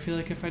I was like, I feel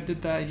like if I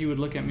did that, he would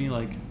look at me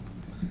like,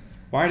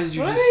 why did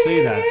you just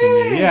say that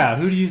to me? Yeah,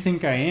 who do you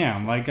think I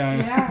am? Like,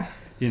 I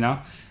don't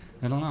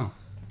know.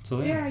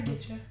 So yeah, I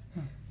get you.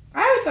 Yeah.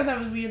 I always thought that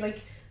was weird,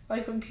 like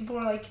when people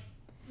are like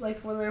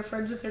when they're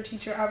friends with their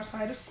teacher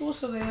outside of school,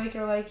 so they like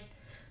are like,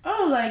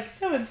 oh, like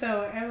so and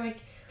so. I'm like,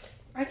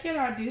 I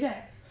cannot do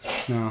that.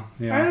 No,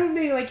 yeah. I don't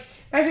think like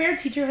my favorite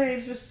teacher, her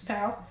name's Mrs.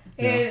 Powell.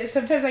 And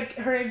sometimes, like,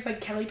 her name's,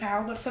 like, Kelly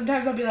Powell, but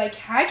sometimes I'll be like,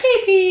 hi,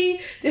 KP,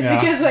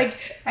 just because, like,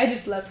 I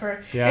just love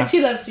her. Yeah. And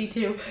she loves me,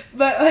 too.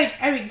 But, like,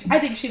 I mean, I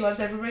think she loves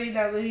everybody.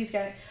 That lady's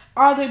got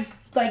all the,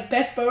 like,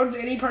 best bones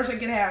any person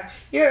can have.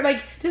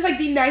 Like, just, like,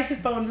 the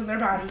nicest bones in their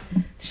body.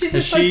 She's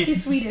just, like, the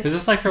sweetest. Is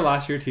this, like, her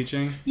last year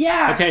teaching?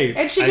 Yeah. Okay.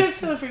 And she goes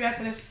to the Free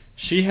Methodist.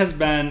 She has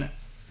been...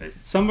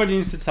 Somebody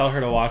needs to tell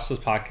her to watch this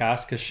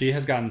podcast because she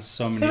has gotten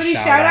so many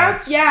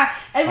shout-outs. Yeah.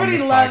 Everybody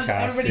loves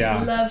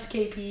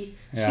KP.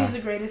 Yeah. She's the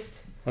greatest.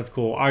 That's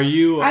cool. Are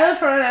you... I love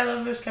her and I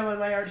love Miss Kellen,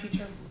 my art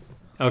teacher.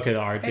 Okay, the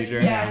art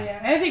teacher? Yeah.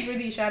 And I think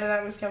Ruthie shouted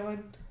out Miss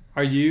Kellen.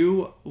 Are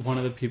you one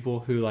of the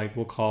people who like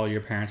will call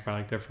your parents by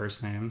like their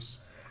first names?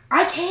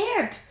 I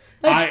can't.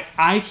 Like,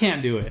 I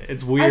can't do it.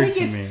 It's weird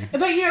to me.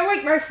 But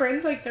like my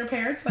friends, like their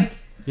parents, like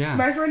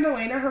my friend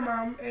Elena, her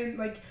mom, and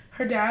like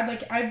her dad,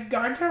 like I've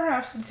gone to her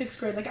house in 6th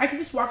grade. Like I can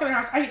just walk in their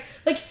house.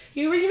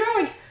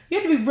 You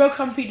have to be real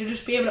comfy to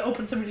just be able to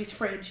open somebody's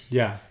fridge.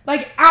 Yeah.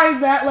 Like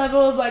I'm that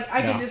level of like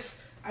I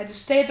just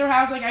stay at their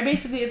house. Like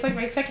it's like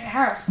my second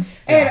house.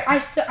 And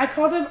I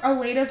call them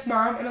Elena's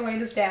mom and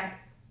Elena's dad.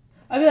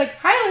 I'll be like,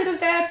 hi, Elena's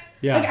dad.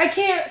 Yeah. Like I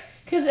can't,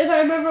 because if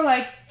I'm ever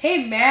like,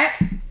 hey,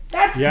 Matt,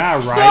 that's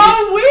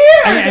so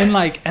weird. And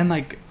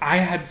like I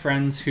had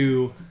friends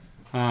who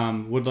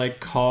would like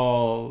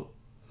call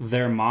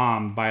their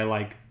mom by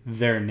like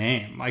their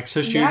name. Like,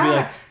 so she would be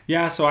like,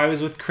 yeah, so I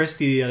was with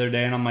Christy the other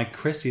day, and I'm like,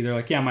 Christy? They're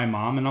like, yeah, my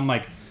mom. And I'm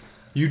like,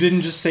 you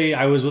didn't just say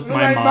I was with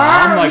my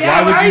mom? Like,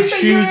 why would you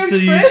choose to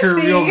use her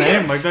real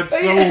name? Like, that's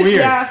so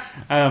weird.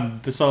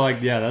 But so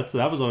like,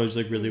 that was always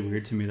like really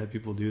weird to me that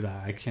people do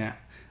that. I can't.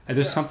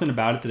 There's something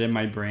about it that in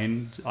my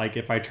brain, like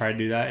if I try to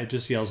do that, it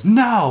just yells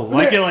no.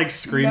 Like it like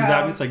screams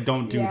at me. It's like,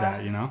 don't do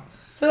that, you know.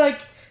 So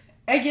like,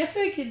 I guess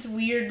like it's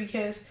weird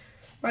because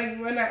like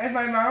if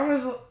my mom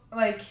was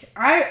like,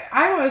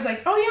 I'm always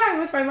like, oh yeah, I'm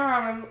with my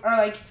mom, or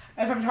like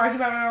if I'm talking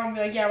about my mom, I'll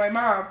be like, yeah, my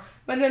mom.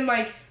 But then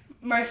like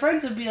my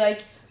friends would be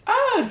like,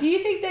 oh, do you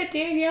think that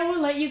Danielle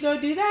will let you go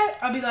do that?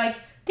 I'll be like,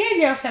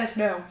 Danielle says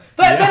no.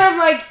 But then I'm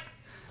like,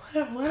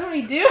 what are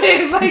we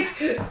doing? Like,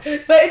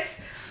 but it's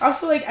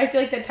also like I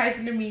feel like that ties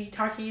into me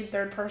talking in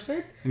third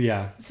person.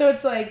 Yeah. So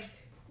it's like,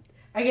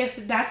 I guess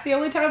that's the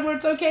only time where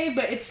it's okay,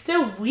 but it's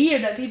still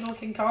weird that people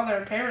can call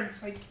their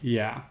parents like.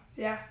 Yeah.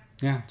 Yeah.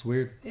 Yeah, it's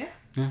weird. Yeah.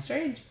 It's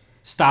strange.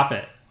 Stop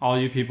it, all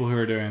you people who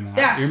are doing that.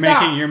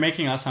 Yeah, you're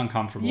making us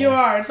uncomfortable. You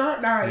are. It's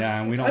not nice.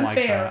 Yeah, and we don't like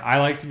that. I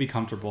like to be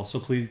comfortable, so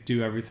please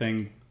do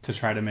everything to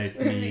try to make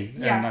me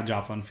and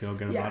Joplin feel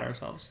good about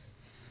ourselves.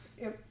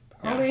 Yep.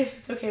 Only if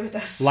it's okay with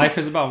us. Life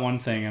is about one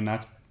thing, and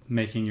that's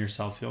making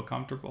yourself feel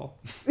comfortable.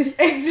 I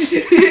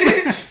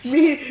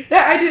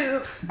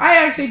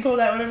actually pull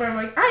that whenever I'm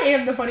like, I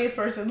am the funniest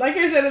person. Like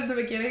I said at the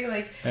beginning,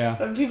 like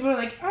when people are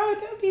like, oh,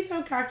 don't be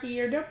so cocky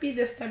or don't be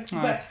this type.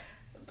 But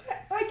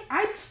like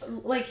I just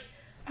like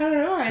I don't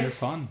know. You're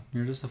fun.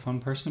 You're just a fun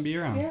person to be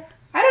around. Yeah.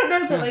 I don't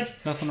know that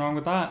like nothing wrong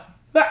with that.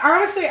 But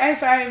honestly,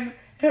 if I'm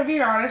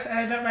being honest, and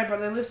I bet my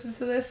brother listens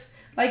to this.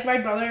 Like my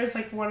brother is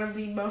like one of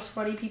the most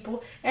funny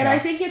people, and I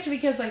think it's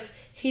because like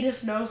he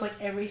just knows like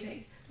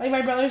everything. Like,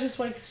 my brother's just,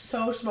 like,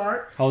 so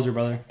smart. How old's your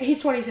brother?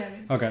 He's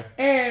 27. Okay.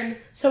 And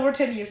so we're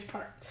 10 years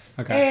apart.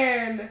 Okay.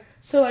 And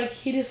so, like,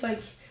 he just,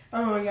 like,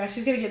 oh, my gosh,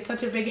 he's going to get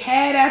such a big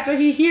head after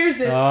he hears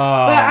this.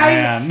 Oh,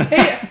 man.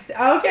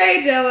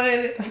 Okay,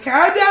 Dylan.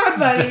 Calm down,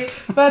 buddy.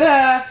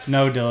 But,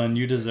 no, Dylan,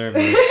 you deserve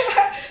this.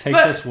 Take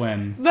this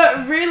win.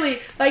 But really,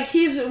 like,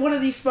 he's one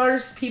of the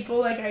smartest people,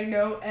 like, I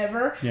know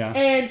ever. Yeah.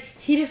 And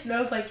he just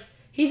knows, like,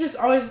 he just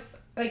always...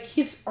 Like,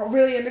 he's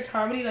really into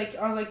comedy, like,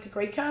 on, like, the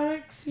great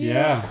comics, you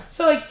know?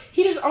 So, like,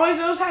 he just always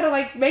knows how to,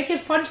 like, make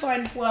his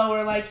punchline flow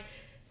or, like,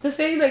 the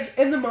thing, like,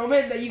 in the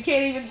moment that you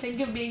can't even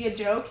think of being a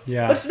joke.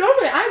 Yeah. Which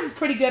normally I'm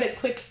pretty good at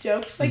quick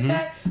jokes like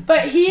that.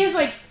 But he is,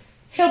 like,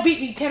 he'll beat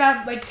me 10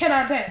 out of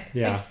 10.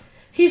 Yeah. Like,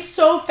 he's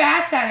so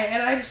fast at it,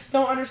 and I just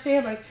don't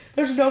understand. Like,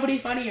 there's nobody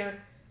funnier.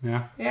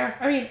 Yeah. Yeah.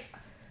 I mean,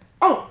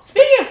 Oh,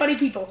 speaking of funny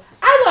people,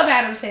 I love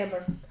Adam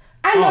Sandler.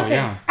 I love him.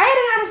 Yeah. I had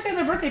an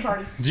Adam Sandler birthday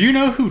party. Do you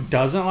know who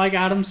doesn't like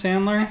Adam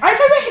Sandler? Are you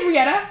talking about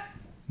Henrietta?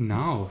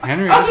 No,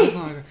 Henrietta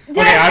doesn't like her. Did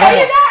I tell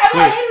you that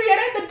about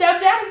Henrietta, the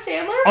dubbed Adam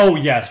Sandler? Oh,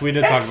 yes, we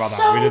did talk about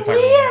that. We did talk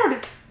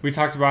about that. We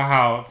talked about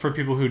how, for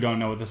people who don't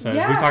know what this is,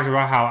 we talked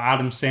about how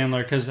Adam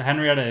Sandler, because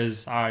Henrietta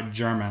is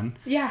German.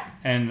 Yeah.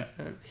 And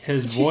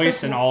his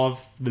voice in all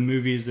of the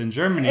movies in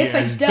Germany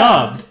is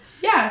dubbed.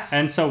 Yes.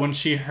 And so when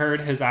she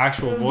heard his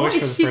actual voice for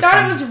the first time, she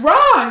thought it was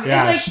wrong.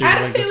 Yeah, and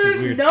Adam Sandler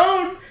is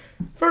known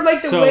for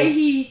the way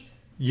he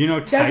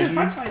does his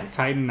punchlines.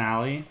 Titan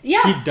Alley?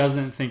 Yeah. He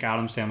doesn't think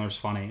Adam Sandler's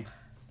funny.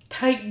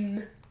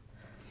 Titan.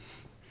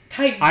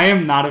 I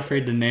am not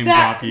afraid to name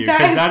drop you,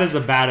 because that is a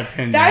bad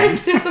opinion. That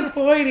is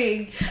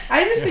disappointing.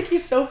 I just think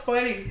he's so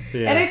funny.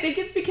 Yes. And I think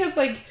it's because,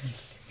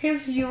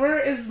 his humor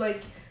is,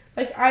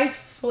 I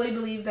fully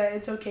believe that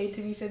it's okay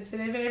to be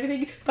sensitive and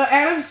everything, but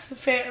Adam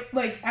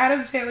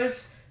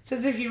Sandler's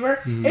sense of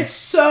humor is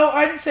so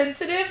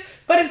unsensitive,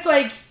 but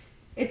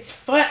it's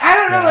fun. I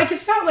don't know,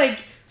 it's not,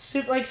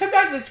 super,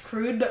 sometimes it's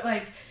crude, but,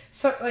 I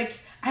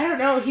don't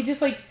know, he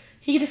just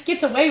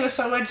gets away with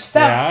so much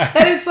stuff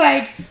that it's,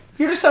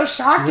 you're just so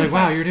shocked. You're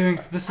wow, you're doing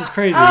this is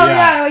crazy. Oh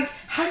yeah,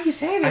 how are you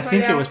saying this? I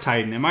think it was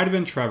Titan. It might have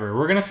been Trevor.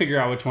 We're gonna figure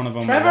out which one of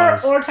them Trevor it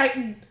was. Or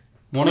Titan.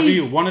 One of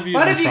you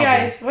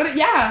guys.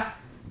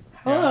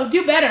 Hello,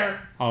 do better.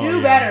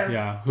 Do better.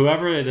 Yeah,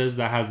 whoever it is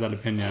that has that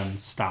opinion,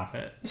 stop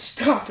it.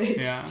 Stop it.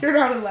 Yeah. You're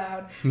not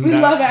allowed. We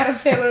love Adam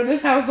Sandler in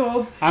this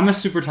household. I'm a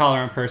super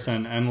tolerant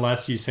person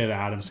unless you say that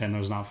Adam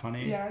Sandler's not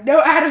funny. Yeah,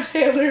 no Adam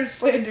Sandler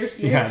slander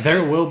here. Yeah,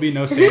 there will be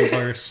no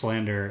Sandler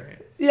slander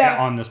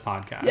on this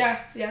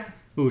podcast. Yeah.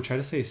 Ooh, try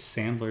to say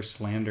Sandler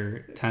slander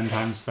 10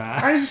 times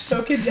fast. I'm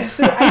so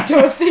congested. I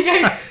don't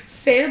think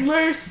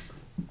Sandler's...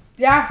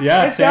 Yeah.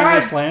 Yeah,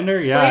 Sandler slander?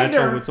 Yeah,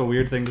 it's a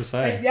weird thing to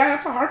say.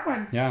 That's a hard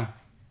one. Yeah.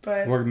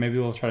 But or maybe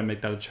we'll try to make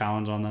that a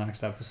challenge on the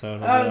next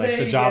episode.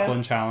 The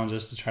Joplin challenge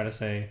is to try to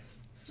say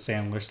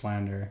Sandler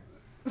slander.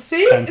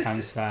 See? 10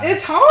 times fast.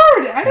 It's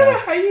hard. I don't know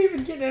how you're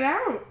even getting it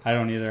out. I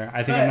don't either.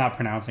 I think I'm not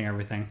pronouncing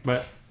everything.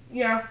 But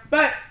yeah,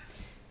 but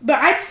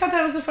I just thought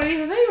that was the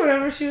funniest thing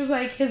whenever she was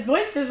like, his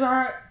voice does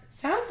not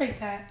sound like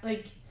that.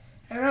 I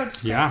don't know,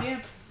 it's cracked me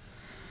up.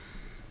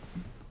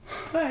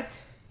 But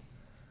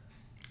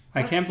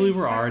I can't believe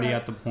we're already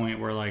at the point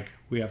where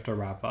we have to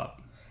wrap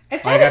up.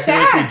 It's kind of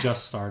sad. I feel like we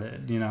just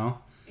started, you know?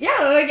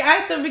 Yeah,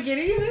 at the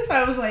beginning of this,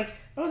 I was like,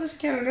 oh, this is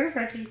kind of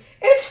nerve-wracking. And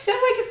it's still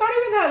it's not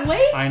even that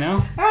late. I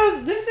know.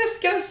 This is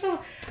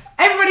gonna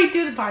everybody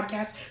do the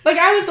podcast.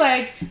 I was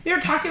like, we were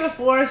talking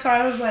before, so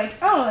I was like,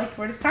 oh,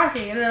 we're just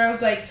talking. And then I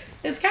was like,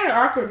 it's kind of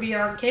awkward being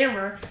on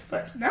camera.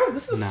 But no,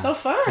 this is so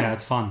fun. Yeah,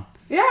 it's fun.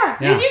 Yeah.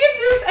 And you get to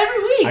do this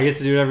every week. I get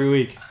to do it every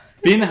week.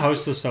 Being the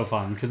host is so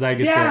fun because I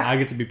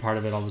get to be part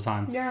of it all the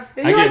time. Yeah.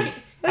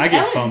 I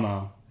get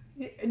FOMO.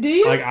 Do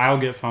you? I'll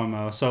get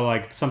FOMO.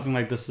 So something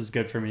like this is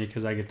good for me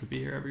because I get to be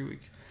here every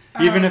week.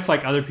 Even if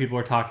other people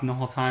are talking the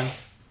whole time,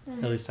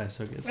 at least I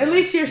still get to. At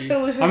least you're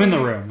still listening. I'm in the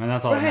room, and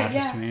that's all that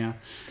matters to me. Yeah.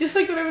 Just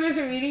whenever there's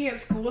a meeting at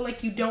school,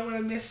 you don't want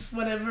to miss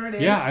whatever it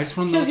is. Yeah, I just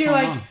want to know what's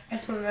going on. I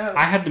just want to know.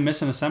 I had to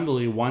miss an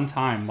assembly one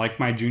time,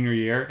 my junior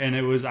year, and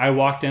it was I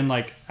walked in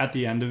at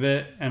the end of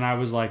it, and I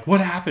was like, "What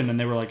happened?" And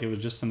they were like, "It was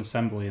just an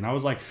assembly," and I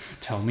was like,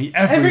 "Tell me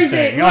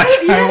everything." I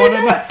want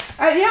to know.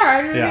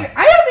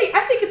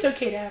 I think it's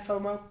okay to have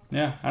FOMO.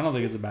 Yeah, I don't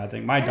think it's a bad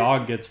thing. My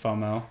dog gets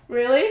FOMO.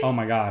 Really? Oh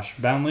my gosh,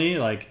 Bentley,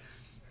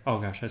 oh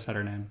gosh, I said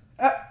her name.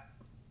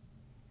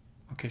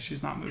 Okay,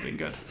 she's not moving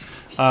good.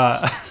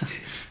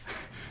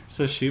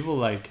 So she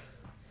will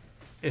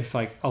if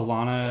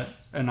Alana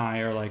and I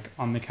are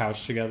on the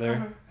couch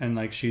together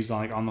and she's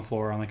on the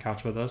floor on the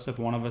couch with us. If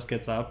one of us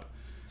gets up,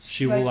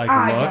 she will look.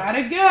 I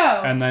gotta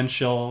go. And then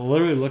she'll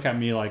literally look at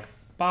me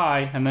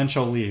bye, and then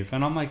she'll leave.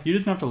 And I'm like, you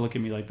didn't have to look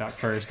at me like that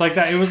first.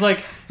 It was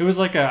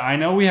I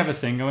know we have a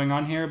thing going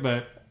on here,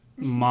 but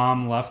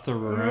Mom left the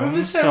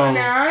room, so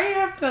now I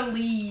have to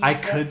leave. I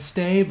could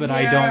stay, but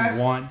I don't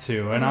want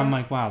to, and I'm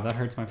like, wow, that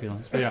hurts my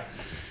feelings. But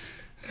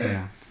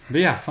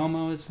yeah,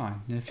 FOMO is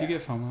fine. If you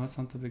get FOMO, it's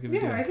not that big of a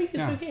deal. Yeah, I think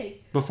it's okay.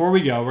 Before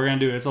we go, we're gonna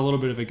do it's a little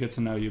bit of a get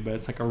to know you, but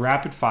it's a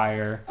rapid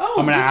fire. Oh,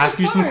 I'm gonna ask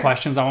you some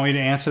questions. I want you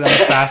to answer them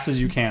as fast as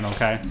you can.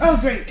 Okay. Oh,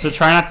 great. So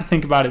try not to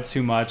think about it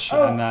too much,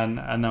 and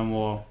then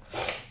we'll.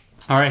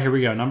 All right, here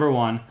we go. Number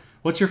 1.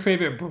 What's your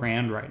favorite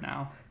brand right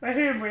now? My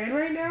favorite brand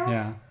right now?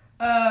 Yeah.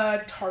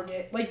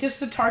 Target.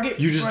 Just the Target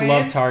You just brand.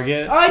 love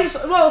Target?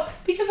 Oh,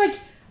 because I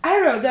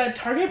don't know, the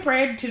Target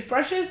brand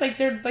toothbrushes,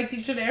 they're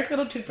these generic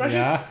little toothbrushes.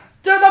 Yeah.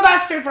 They're the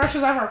best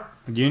toothbrushes ever.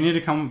 You need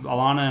to come,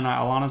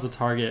 Alana's a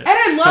Target And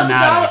I love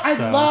fanatic,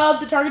 I love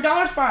the Target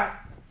dollar spot.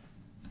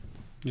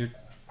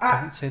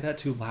 Don't say that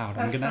too loud.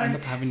 I'm going to end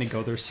up having to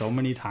go there so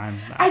many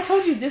times now. I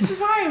told you, this is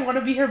why I want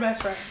to be her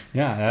best friend.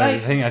 Yeah, I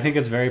think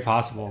it's very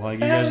possible. You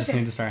guys just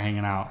need to start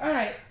hanging out.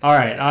 All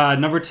right.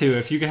 Number 2,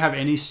 if you could have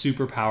any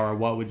superpower,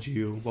 what would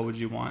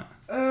you want?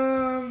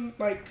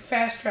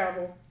 Fast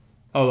travel.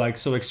 Oh,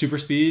 super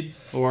speed?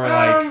 Or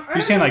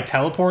you saying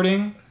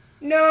teleporting?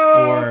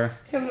 No. Or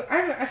because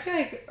I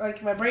feel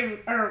like my brain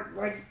or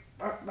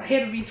my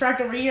head would be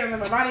trapped over here and then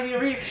my body would be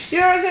over here. You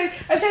know what I'm saying?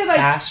 I'd say like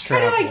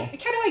kind of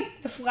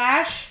like the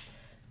Flash,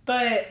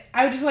 but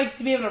I would just like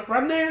to be able to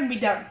run there and be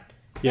done.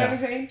 You know what I'm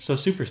saying? So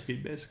super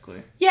speed,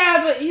 basically.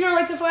 Yeah, but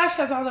like the Flash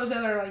has all those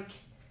other like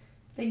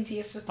things he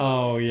has to do.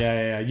 Oh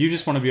yeah. You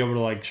just want to be able to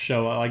like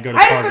show up, like go to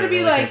Target. I just want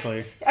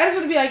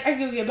to be like I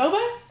can go get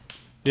boba.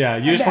 Yeah,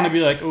 you just want to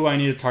be like, oh, I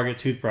need a Target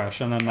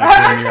toothbrush, and then like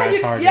when you're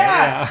at Target.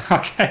 Yeah.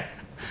 Okay.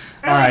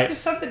 All right. Like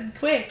something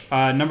quick.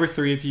 Number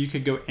 3, if you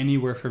could go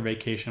anywhere for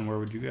vacation, where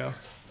would you go?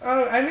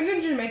 I've been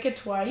to Jamaica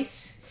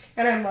twice,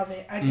 and I love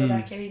it. I'd go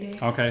back any day.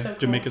 Okay, so cool.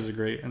 Jamaica's a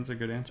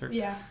good answer.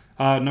 Yeah.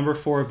 Number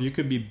 4, if you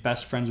could be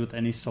best friends with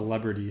any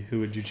celebrity, who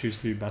would you choose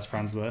to be best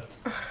friends with?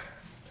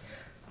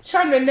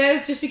 Shawn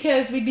Mendes, just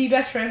because we'd be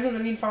best friends and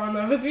then he'd fall in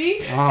love with me.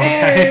 Oh,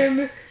 okay.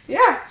 And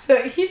yeah,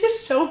 so he's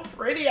just so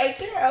pretty. I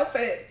can't help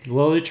it.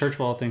 Lily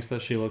Churchwell thinks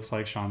that she looks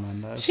like Shawn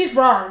Mendes. She's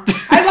wrong.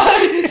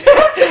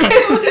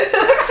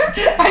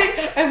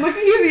 I'm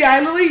looking you in the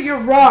eye, Lily. You're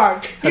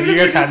wrong. Have you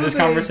guys had this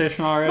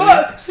conversation already?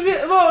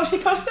 Well, she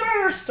posted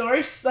on her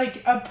story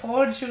like a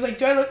poll, and she was like,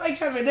 "Do I look like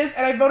Shawn Mendes?"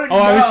 And I voted no.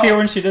 I was here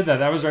when she did that.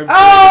 That was right before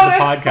the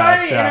podcast.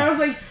 Funny. Yeah. And I was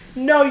like,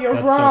 "No, you're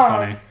wrong." That's so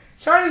funny.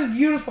 Shawn is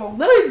beautiful.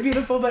 Lily's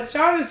beautiful, but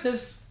Shawn is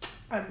just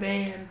a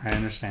man. I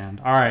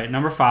understand. All right,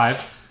 number 5.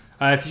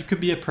 If you could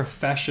be a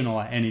professional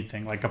at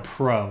anything, like a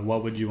pro,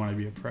 what would you want to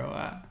be a pro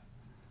at?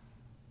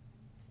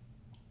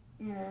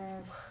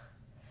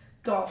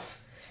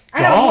 Golf.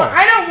 I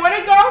don't want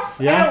to golf.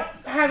 Yeah.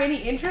 I don't have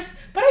any interest,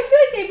 but I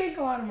feel like they make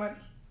a lot of money.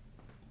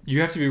 You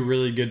have to be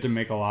really good to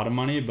make a lot of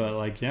money, but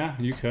like, yeah,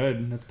 you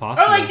could. It's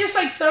possible. Or like just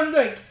like some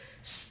like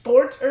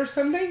sport or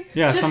something.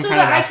 Yeah, just some so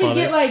kind of that athletic.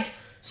 I can get like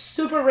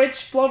super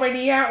rich, blow my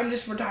knee out, and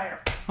just retire.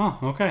 Oh,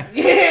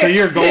 okay. So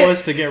your goal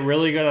is to get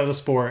really good at a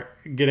sport,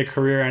 get a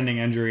career-ending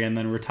injury, and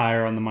then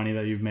retire on the money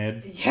that you've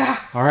made? Yeah.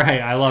 All right,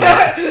 I love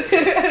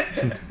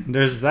it.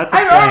 That's a I'm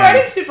plan.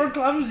 already super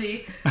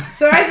clumsy,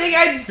 so I think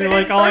I'd feel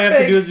like all I have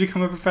to do is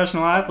become a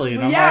professional athlete.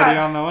 I'm already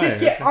on the way.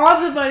 Just get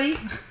all the money,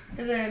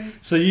 and then...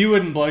 So you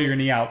wouldn't blow your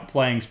knee out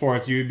playing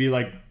sports. You would be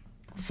like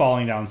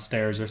falling down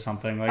stairs or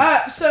something.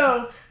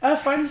 So a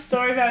fun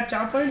story about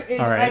Joplin is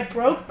I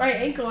broke my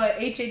ankle at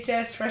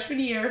HHS freshman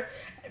year.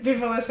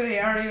 People listening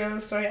already know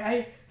the story.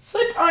 I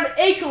slipped on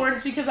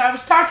acorns because I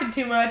was talking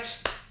too much.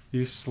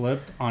 You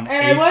slipped on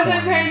acorns. And I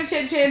wasn't paying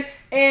attention,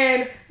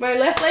 and my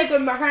left leg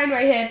went behind my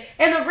head.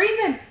 And the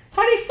reason,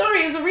 funny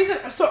story, is the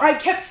reason, so I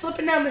kept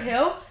slipping down the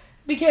hill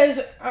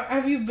because,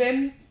 have you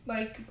been,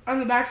 like,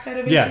 on the backside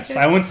of HHS? Yes,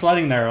 I went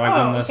sledding there, like,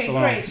 when the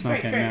snow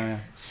came. Yeah.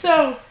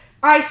 So,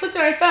 I slipped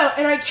and I fell,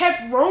 and I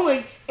kept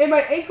rolling, and my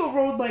ankle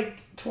rolled, like,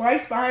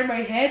 twice behind my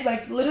head.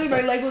 Like, literally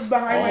my leg was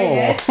behind my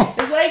head.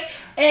 It's like,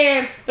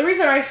 and the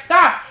reason I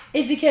stopped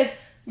is because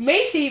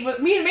me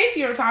and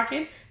Macy were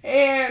talking,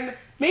 and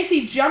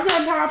Macy jumped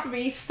on top of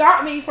me,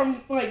 stopped me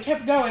from, like,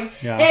 kept going.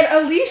 Yeah.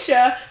 And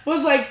Alicia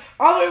was, like,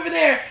 all the way over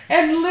there,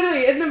 and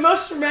literally, in the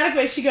most dramatic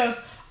way, she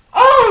goes,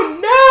 "Oh,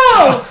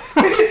 no!"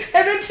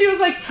 And then she was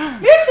like,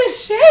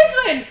 "Mrs.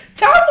 Shanklin,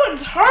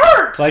 Joplin's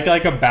hurt!" Like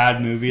a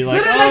bad movie.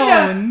 Like,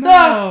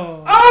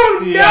 no!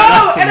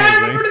 Yeah, and I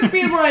remember just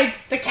being, like,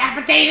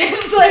 decapitated.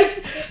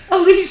 Like,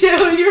 Alicia,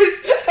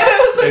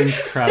 I was, like,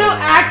 still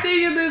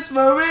acting in this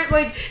moment.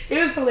 Like, it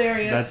was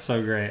hilarious. That's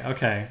so great.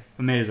 Okay,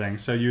 amazing.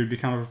 So you would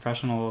become a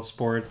professional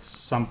sports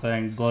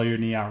something, blow your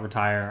knee out,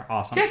 retire.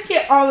 Awesome. I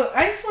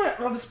just want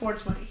all the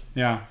sports money.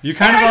 Yeah. You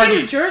kind of already...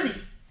 get a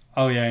jersey.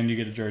 Oh, yeah, and you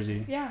get a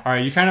jersey. Yeah. All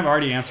right, you kind of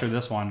already answered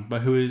this one,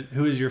 but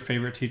who is your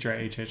favorite teacher at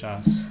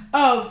HHS?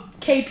 Oh,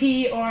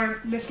 KP or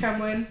Miss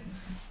Cumlin.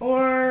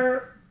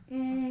 Or, I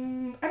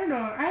don't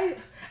know. I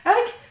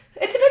like,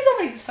 it depends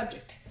on, like, the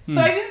subject. So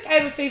I feel like I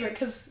have a favorite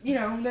because,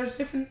 there's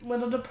different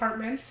little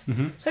departments.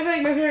 Mm-hmm. So I feel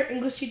like my favorite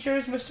English teacher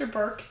is Mr.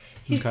 Burke.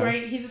 He's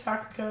great. He's a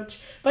soccer coach.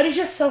 But he's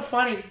just so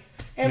funny.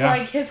 And,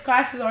 like, his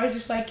class is always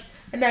just, like,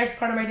 a nice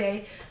part of my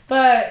day.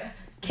 But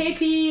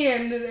KP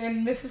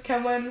and Mrs.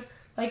 Cumlin...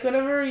 Like,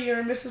 whenever you're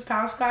in Mrs.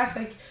 Powell's class,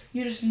 like,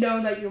 you just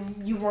know that you're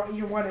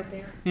wanted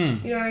there. You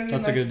know what I mean?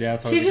 That's like, a good, yeah.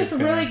 She's just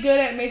really good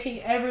at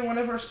making every one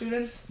of her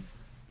students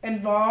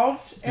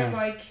involved and,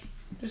 like,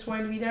 just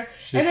wanting to be there.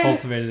 She's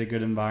cultivated a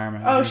good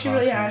environment. Oh, she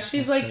really has.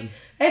 She's, like,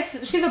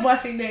 she's a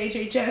blessing to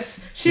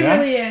HHS. She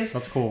really is.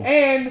 That's cool.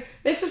 And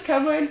Mrs.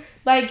 Cumlin,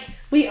 like,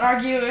 we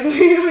argue and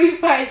we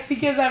fight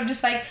because I'm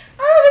just like,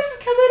 oh,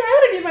 Mrs. Cumlin, I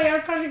want to do my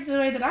art project the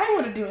way that I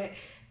want to do it.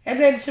 And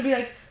then she'll be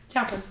like,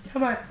 Joplin,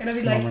 come on. And I'll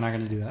be like... No, we're not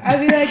going to do that. I'll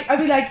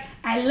be like,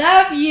 I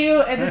love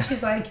you. And then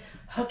she's like,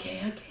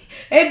 okay.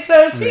 And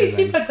so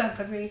she puts up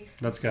with me.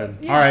 That's good.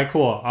 Yeah. All right,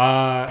 cool.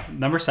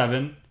 Number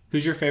 7.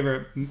 Who's your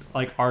favorite,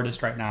 like,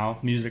 artist right now?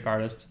 Music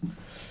artist.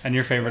 And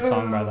your favorite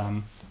song by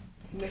them?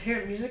 My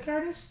favorite music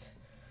artist?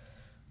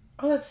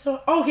 Oh, that's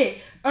so...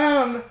 Okay.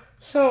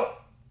 So,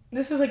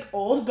 this is, like,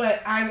 old,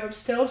 but I'm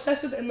still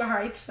obsessed with In the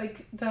Heights.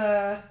 Like,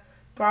 the...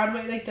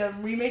 Broadway, like the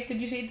remake. Did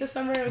you see it this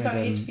summer? It was on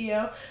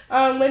HBO.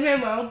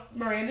 Lin-Manuel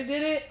Miranda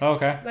did it. Oh,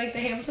 okay. Like the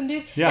Hamilton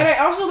dude. Yeah. And I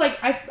also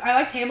I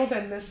liked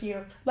Hamilton this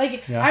year.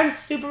 Like I'm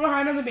super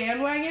behind on the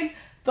bandwagon,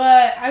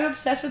 But I'm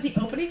obsessed with the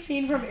opening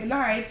scene from In the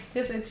Heights.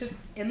 It's just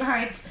In the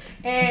Heights.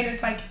 And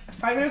it's like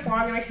 5 minutes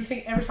long and I can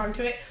sing every song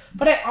to it.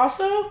 But I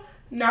also,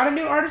 not a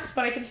new artist,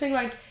 but I can sing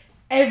like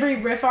every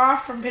riff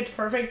off from Pitch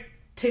Perfect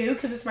 2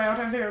 because it's my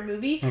all-time favorite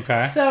movie.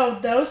 Okay. So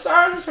those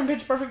songs from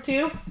Pitch Perfect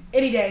 2,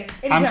 any day,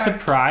 anytime. I'm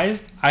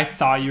surprised. I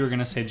thought you were going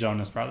to say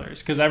Jonas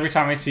Brothers because every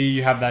time I see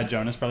you have that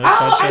Jonas Brothers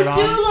sweatshirt on. I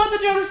do love the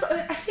Jonas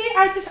Brothers.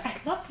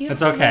 I love you.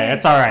 It's okay.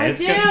 It's all right. I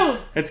do. Good.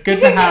 It's good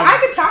to have.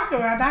 I could talk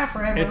about that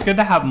forever. It's good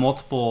to have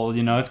multiple,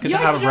 it's good to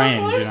have a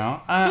range,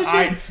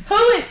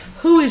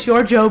 Who is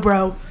your Joe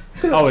bro?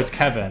 Oh, it's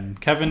Kevin.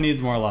 Kevin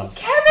needs more love.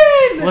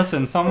 Kevin!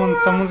 Listen,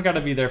 someone's got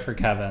to be there for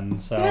Kevin,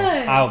 so Good.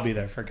 I'll be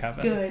there for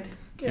Kevin. Good.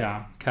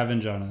 Yeah,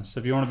 Kevin Jonas.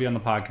 If you want to be on the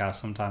podcast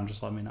sometime,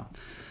 just let me know.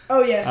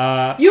 Oh,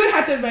 yes. You would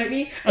have to invite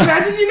me.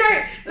 Imagine you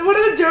guys, one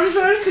of the Jonas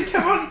Brothers to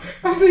come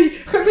on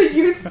the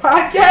youth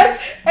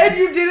podcast, and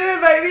you didn't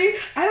invite me.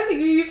 I don't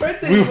think we'd be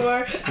friends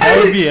anymore.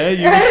 That would be it.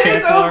 You would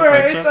cancel our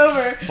friendship. It's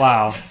over.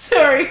 Wow.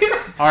 Sorry.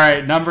 All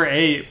right, number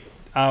 8.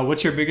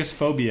 What's your biggest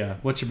phobia?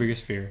 What's your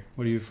biggest fear?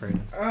 What are you afraid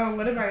of?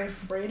 What am I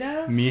afraid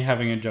of? Me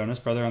having a Jonas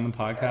brother on the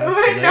podcast.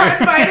 Not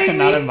inviting me?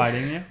 Not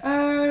inviting you?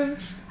 I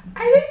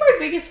think my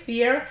biggest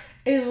fear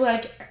is,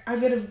 like, I'm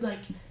gonna,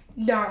 like,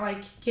 not,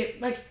 like, get,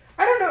 like,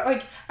 I don't know,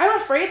 like, I'm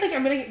afraid, like,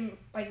 I'm gonna,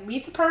 like,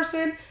 meet the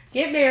person,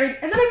 get married,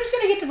 and then I'm just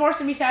gonna get divorced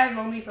and be sad and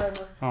lonely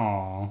forever.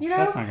 Aw, you know?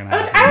 That's not gonna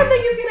happen. Which I don't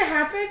think is gonna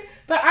happen,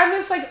 but I'm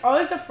just, like,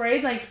 always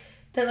afraid, like,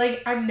 that,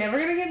 like, I'm never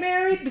gonna get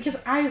married because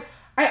I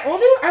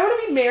want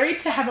to be married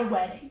to have a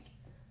wedding.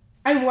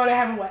 I want to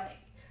have a wedding.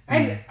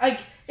 And, like,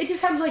 it just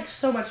sounds like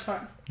so much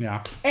fun.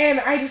 Yeah. And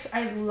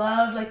I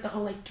love, like, the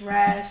whole, like,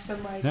 dress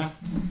and, like,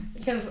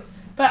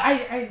 but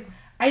I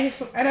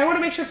want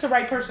to make sure it's the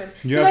right person.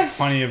 You have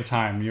plenty of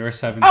time. You're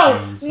 17.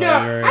 Oh, so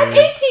no, I'm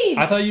 18.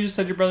 I thought you just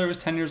said your brother was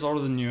 10 years older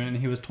than you and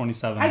he was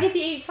 27. I get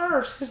the 8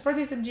 first. His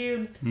birthday's in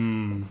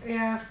June.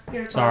 Yeah.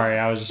 You're close. Sorry,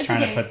 I was just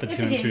trying to put the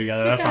 2 and 2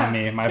 together. That's on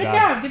me. My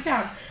bad. Good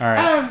job. All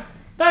right.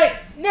 But,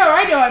 no,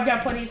 I know I've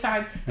got plenty of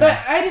time. But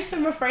I just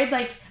am afraid,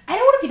 like, I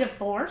don't want to be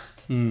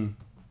divorced.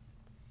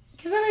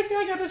 Because then I feel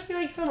like I'll just be,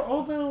 like, some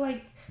old little,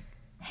 like,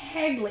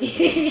 hag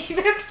lady.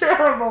 That's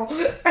terrible.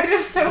 I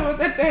just don't want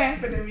that to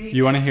happen to me.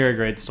 You want to hear a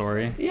great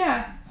story?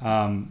 Yeah.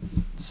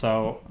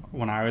 So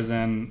when I was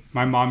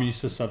my mom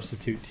used to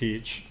substitute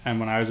teach, and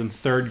when I was in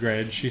 3rd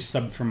grade, she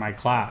subbed for my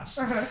class.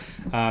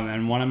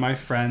 And one of my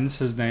friends,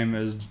 his name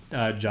is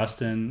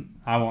Justin.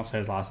 I won't say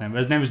his last name, but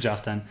his name is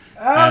Justin.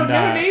 Oh, and,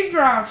 no name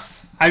drops.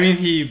 I mean,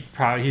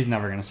 he's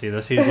never gonna see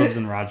this. He lives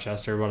in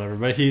Rochester or whatever.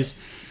 But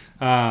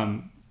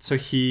so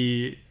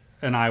he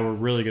and I were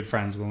really good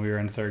friends when we were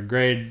in 3rd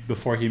grade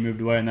before he moved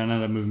away and then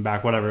ended up moving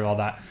back, whatever, all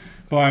that.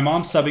 But my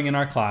mom's subbing in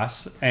our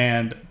class,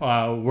 and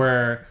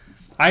where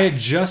I had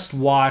just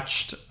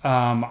watched,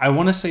 I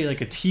want to say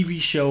like a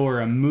TV show or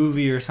a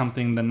movie or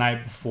something the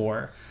night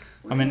before.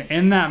 I mean,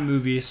 in that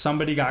movie,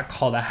 somebody got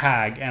called a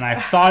hag, and I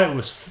thought it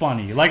was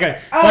funny. Like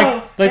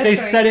they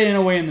said it in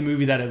a way in the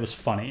movie that it was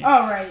funny.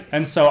 Oh, right.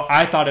 And so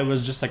I thought it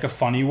was just like a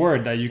funny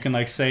word that you can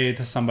like say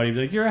to somebody,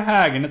 like, "You're a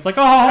hag," and it's like,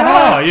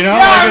 oh, you know,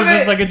 like it's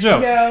just like a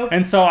joke. No.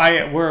 And so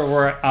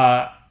we're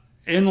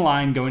in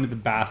line going to the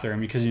bathroom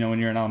because when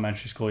you're in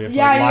elementary school, you have to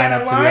line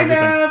up to do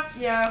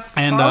everything. Yeah.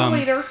 And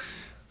later.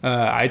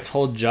 I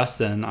told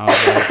Justin,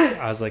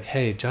 I was like,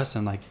 "Hey,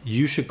 Justin, like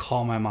you should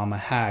call my mom a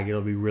hag. It'll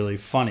be really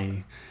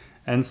funny."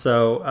 And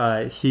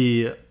so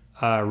he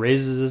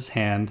raises his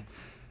hand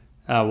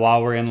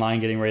while we're in line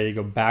getting ready to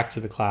go back to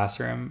the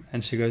classroom.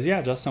 And she goes,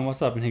 "Yeah, Justin,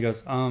 what's up?" And he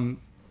goes, "Mrs.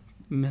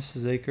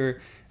 Aker,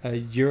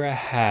 you're a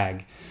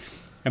hag."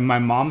 And my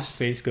mom's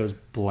face goes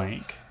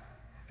blank.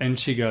 And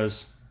she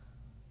goes,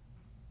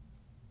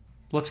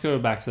 "Let's go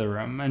back to the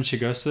room." And she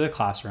goes to the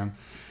classroom.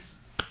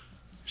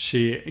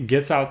 She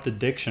gets out the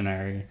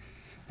dictionary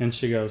and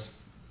she goes,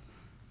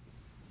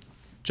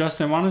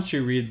 "Justin, why don't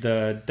you read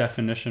the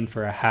definition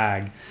for a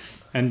hag?"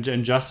 And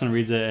Justin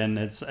reads it, and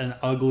it's an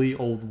ugly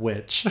old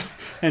witch.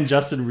 And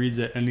Justin reads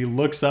it, and he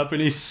looks up, and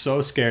he's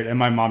so scared. And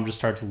my mom just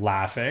starts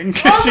laughing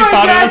because she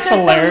thought it was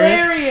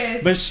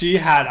hilarious. But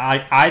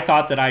I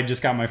thought that I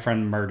just got my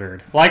friend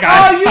murdered. Like,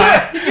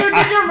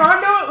 did your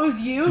mom know it was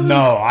you?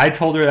 No, I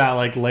told her that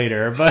like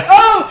later. But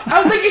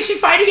I was like, is she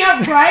finding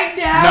out right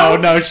now?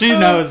 No, she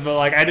knows. But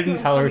like, I didn't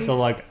tell her till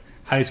like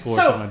high school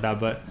or something like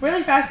that. But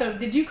really fast though,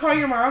 did you call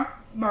your mom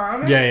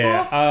at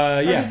yeah,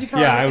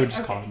 school? I would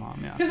just call her mom.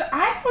 Yeah. Because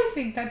I always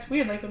think that's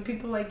weird. Like when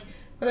people like,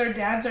 when their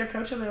dads are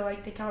coaching, they're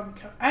like they call them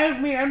coach. I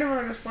mean, I've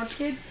never been a sports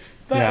kid,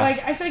 but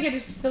like I feel like I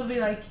just still be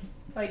like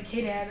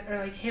hey dad or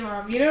like hey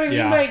mom. You know what I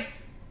mean? Like.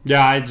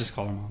 Yeah, I just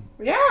call her mom.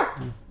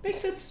 Yeah.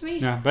 Makes sense to me.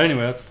 Yeah, but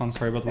anyway, that's a fun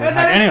story about the word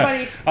hag.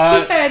 Anyway,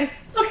 funny. She said,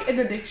 "Look in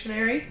the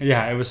dictionary."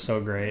 Yeah, it was so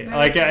great.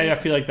 Like, I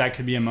feel like that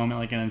could be a moment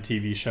like in a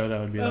TV show that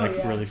would be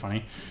really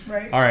funny.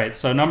 Right. All right,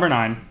 so number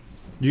 9,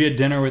 you get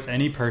dinner with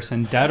any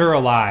person, dead or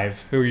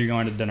alive. Who are you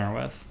going to dinner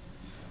with?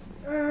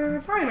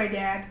 Probably my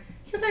dad,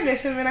 because I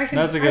miss him and I can.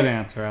 That's a good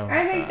answer.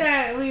 I think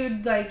that we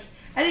would like.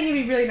 I think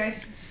it'd be really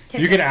nice to just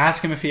catch You could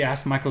ask him if he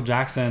asked Michael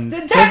Jackson.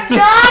 That's not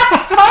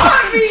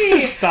haunt me!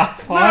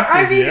 Stop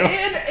haunting you.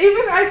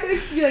 Even I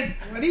think be like,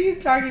 what are you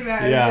talking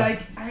about? Yeah. And be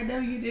like, I know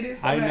you did it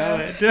somehow. I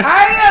know it.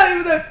 I know,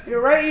 even though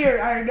you're right here.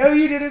 I know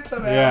you did it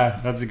somehow. Yeah,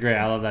 that's great.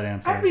 I love that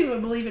answer. I don't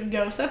even believe in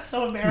ghosts. That's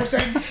so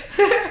embarrassing.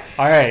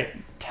 All right,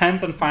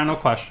 10th and final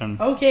question.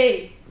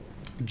 Okay.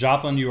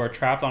 Joplin, you are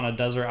trapped on a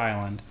desert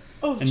island,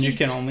 and you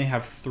can only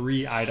have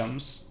 3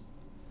 items.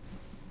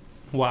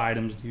 What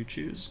items do you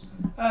choose?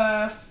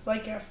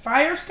 Like a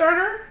fire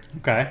starter.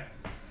 Okay.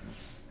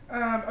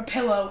 A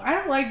pillow. I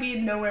don't like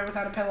being nowhere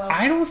without a pillow.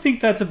 I don't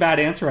think that's a bad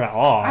answer at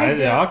all. I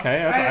do.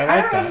 Okay, I like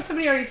I don't know that. if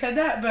somebody already said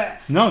that, but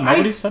No,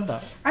 nobody said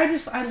that.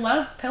 I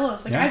love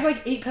pillows. Like I have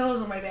like 8 pillows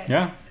on my bed.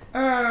 Yeah.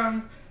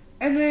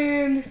 And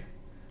then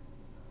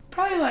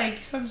probably like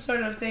some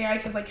sort of thing I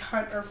could like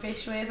hunt or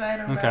fish with. I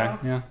don't know. Okay.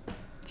 Yeah.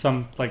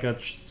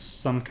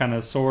 Some kind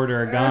of sword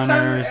or a gun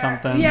or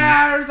something.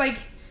 Yeah, or like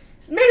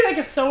maybe like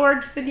a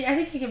sword. Because I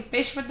think you can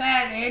fish with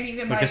that, and you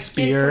can like a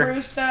spear. get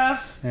through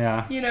stuff.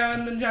 Yeah. You know,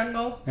 in the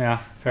jungle. Yeah.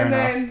 Fair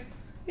enough.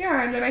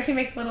 And then I can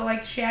make a little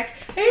like shack.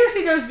 Have you ever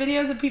seen those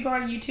videos of people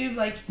on YouTube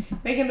like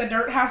making the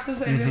dirt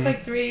houses, and it's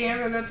like 3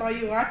 a.m. and that's all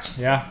you watch?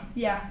 Yeah.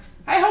 Yeah.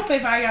 I hope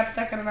if I got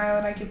stuck on an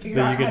island, I could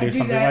figure out how to do that. You could do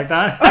something like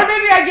that. Or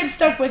maybe I get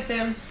stuck with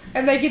them,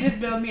 and they could just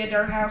build me a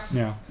dirt house.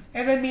 Yeah.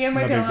 And then me and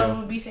my pillow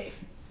would be safe.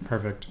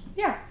 Perfect.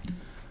 Yeah.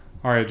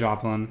 All right,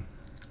 Joplin.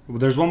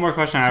 There's one more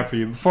question I have for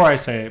you.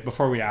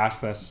 Before we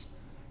ask this,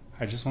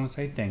 I just want to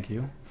say thank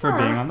you for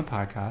being on the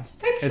podcast.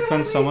 Thanks. It's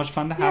been so much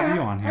fun to have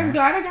you on here. I'm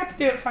glad I got to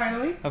do it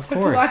finally. Of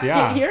course,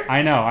 yeah. To get here.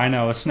 I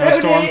know. A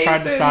snowstorm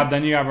tried to stop,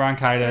 then you got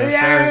bronchitis.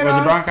 Yeah, was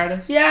it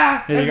bronchitis?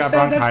 Yeah. You got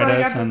bronchitis. That's why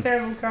I got the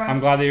terrible cough. I'm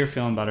glad that you're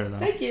feeling better, though.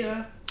 Thank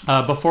you.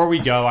 Before we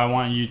go, I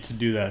want you to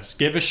do this.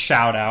 Give a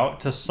shout out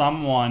to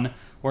someone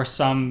or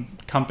some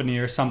company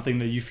or something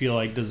that you feel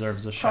like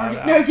deserves a shout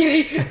out. No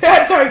kidding.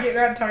 Not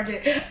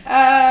Target.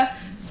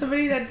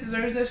 Somebody that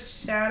deserves a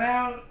shout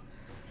out.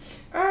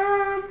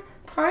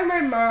 Probably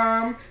my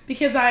mom,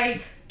 because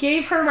I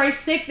gave her my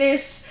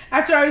sickness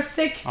after I was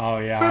sick. Oh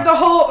yeah. For the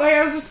whole,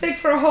 I was sick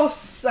for a whole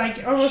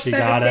almost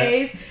 7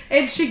 days,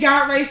 and she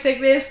got my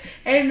sickness,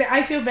 and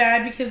I feel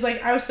bad because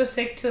I was so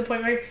sick to the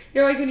point where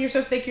when you're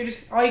so sick, you're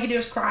just all you can do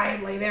is cry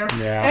and lay there.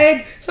 Yeah.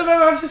 And so my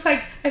mom's just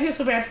I feel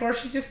so bad for her.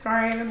 She's just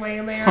crying and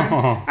laying there. And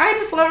I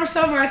just love her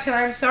so much, and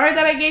I'm sorry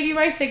that I gave you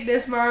my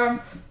sickness, Mom.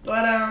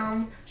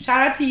 But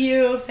shout out to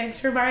you. Thanks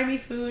for buying me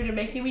food and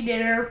making me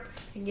dinner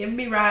and giving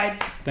me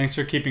rides. Thanks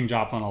for keeping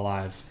Joplin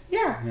alive.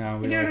 Yeah,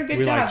 we you're doing a good job.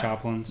 We like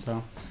Joplin,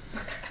 so.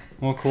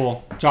 Well,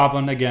 cool.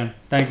 Joplin, again,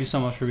 thank you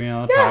so much for being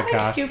on the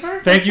podcast. Thanks,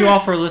 Cooper. Thank you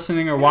all for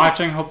listening or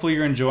watching. Hopefully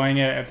you're enjoying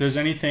it. If there's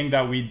anything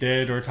that we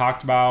did or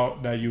talked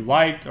about that you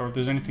liked, or if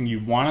there's anything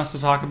you want us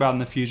to talk about in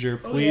the future,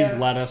 please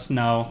let us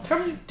know.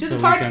 Come to the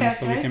podcast,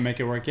 so we can make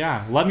it work.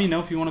 Yeah, let me know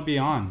if you want to be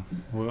on.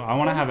 I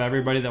want to have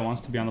everybody that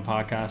wants to be on the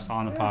podcast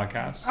on the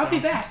podcast. So. I'll be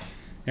back.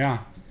 Yeah.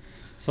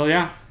 So,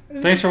 yeah.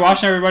 Thanks for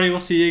watching, everybody.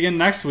 We'll see you again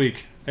next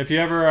week. If you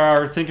ever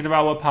are thinking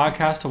about what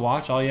podcast to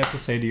watch, all you have to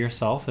say to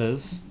yourself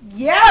is...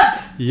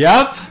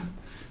 Yep!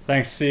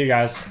 Thanks. See you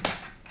guys.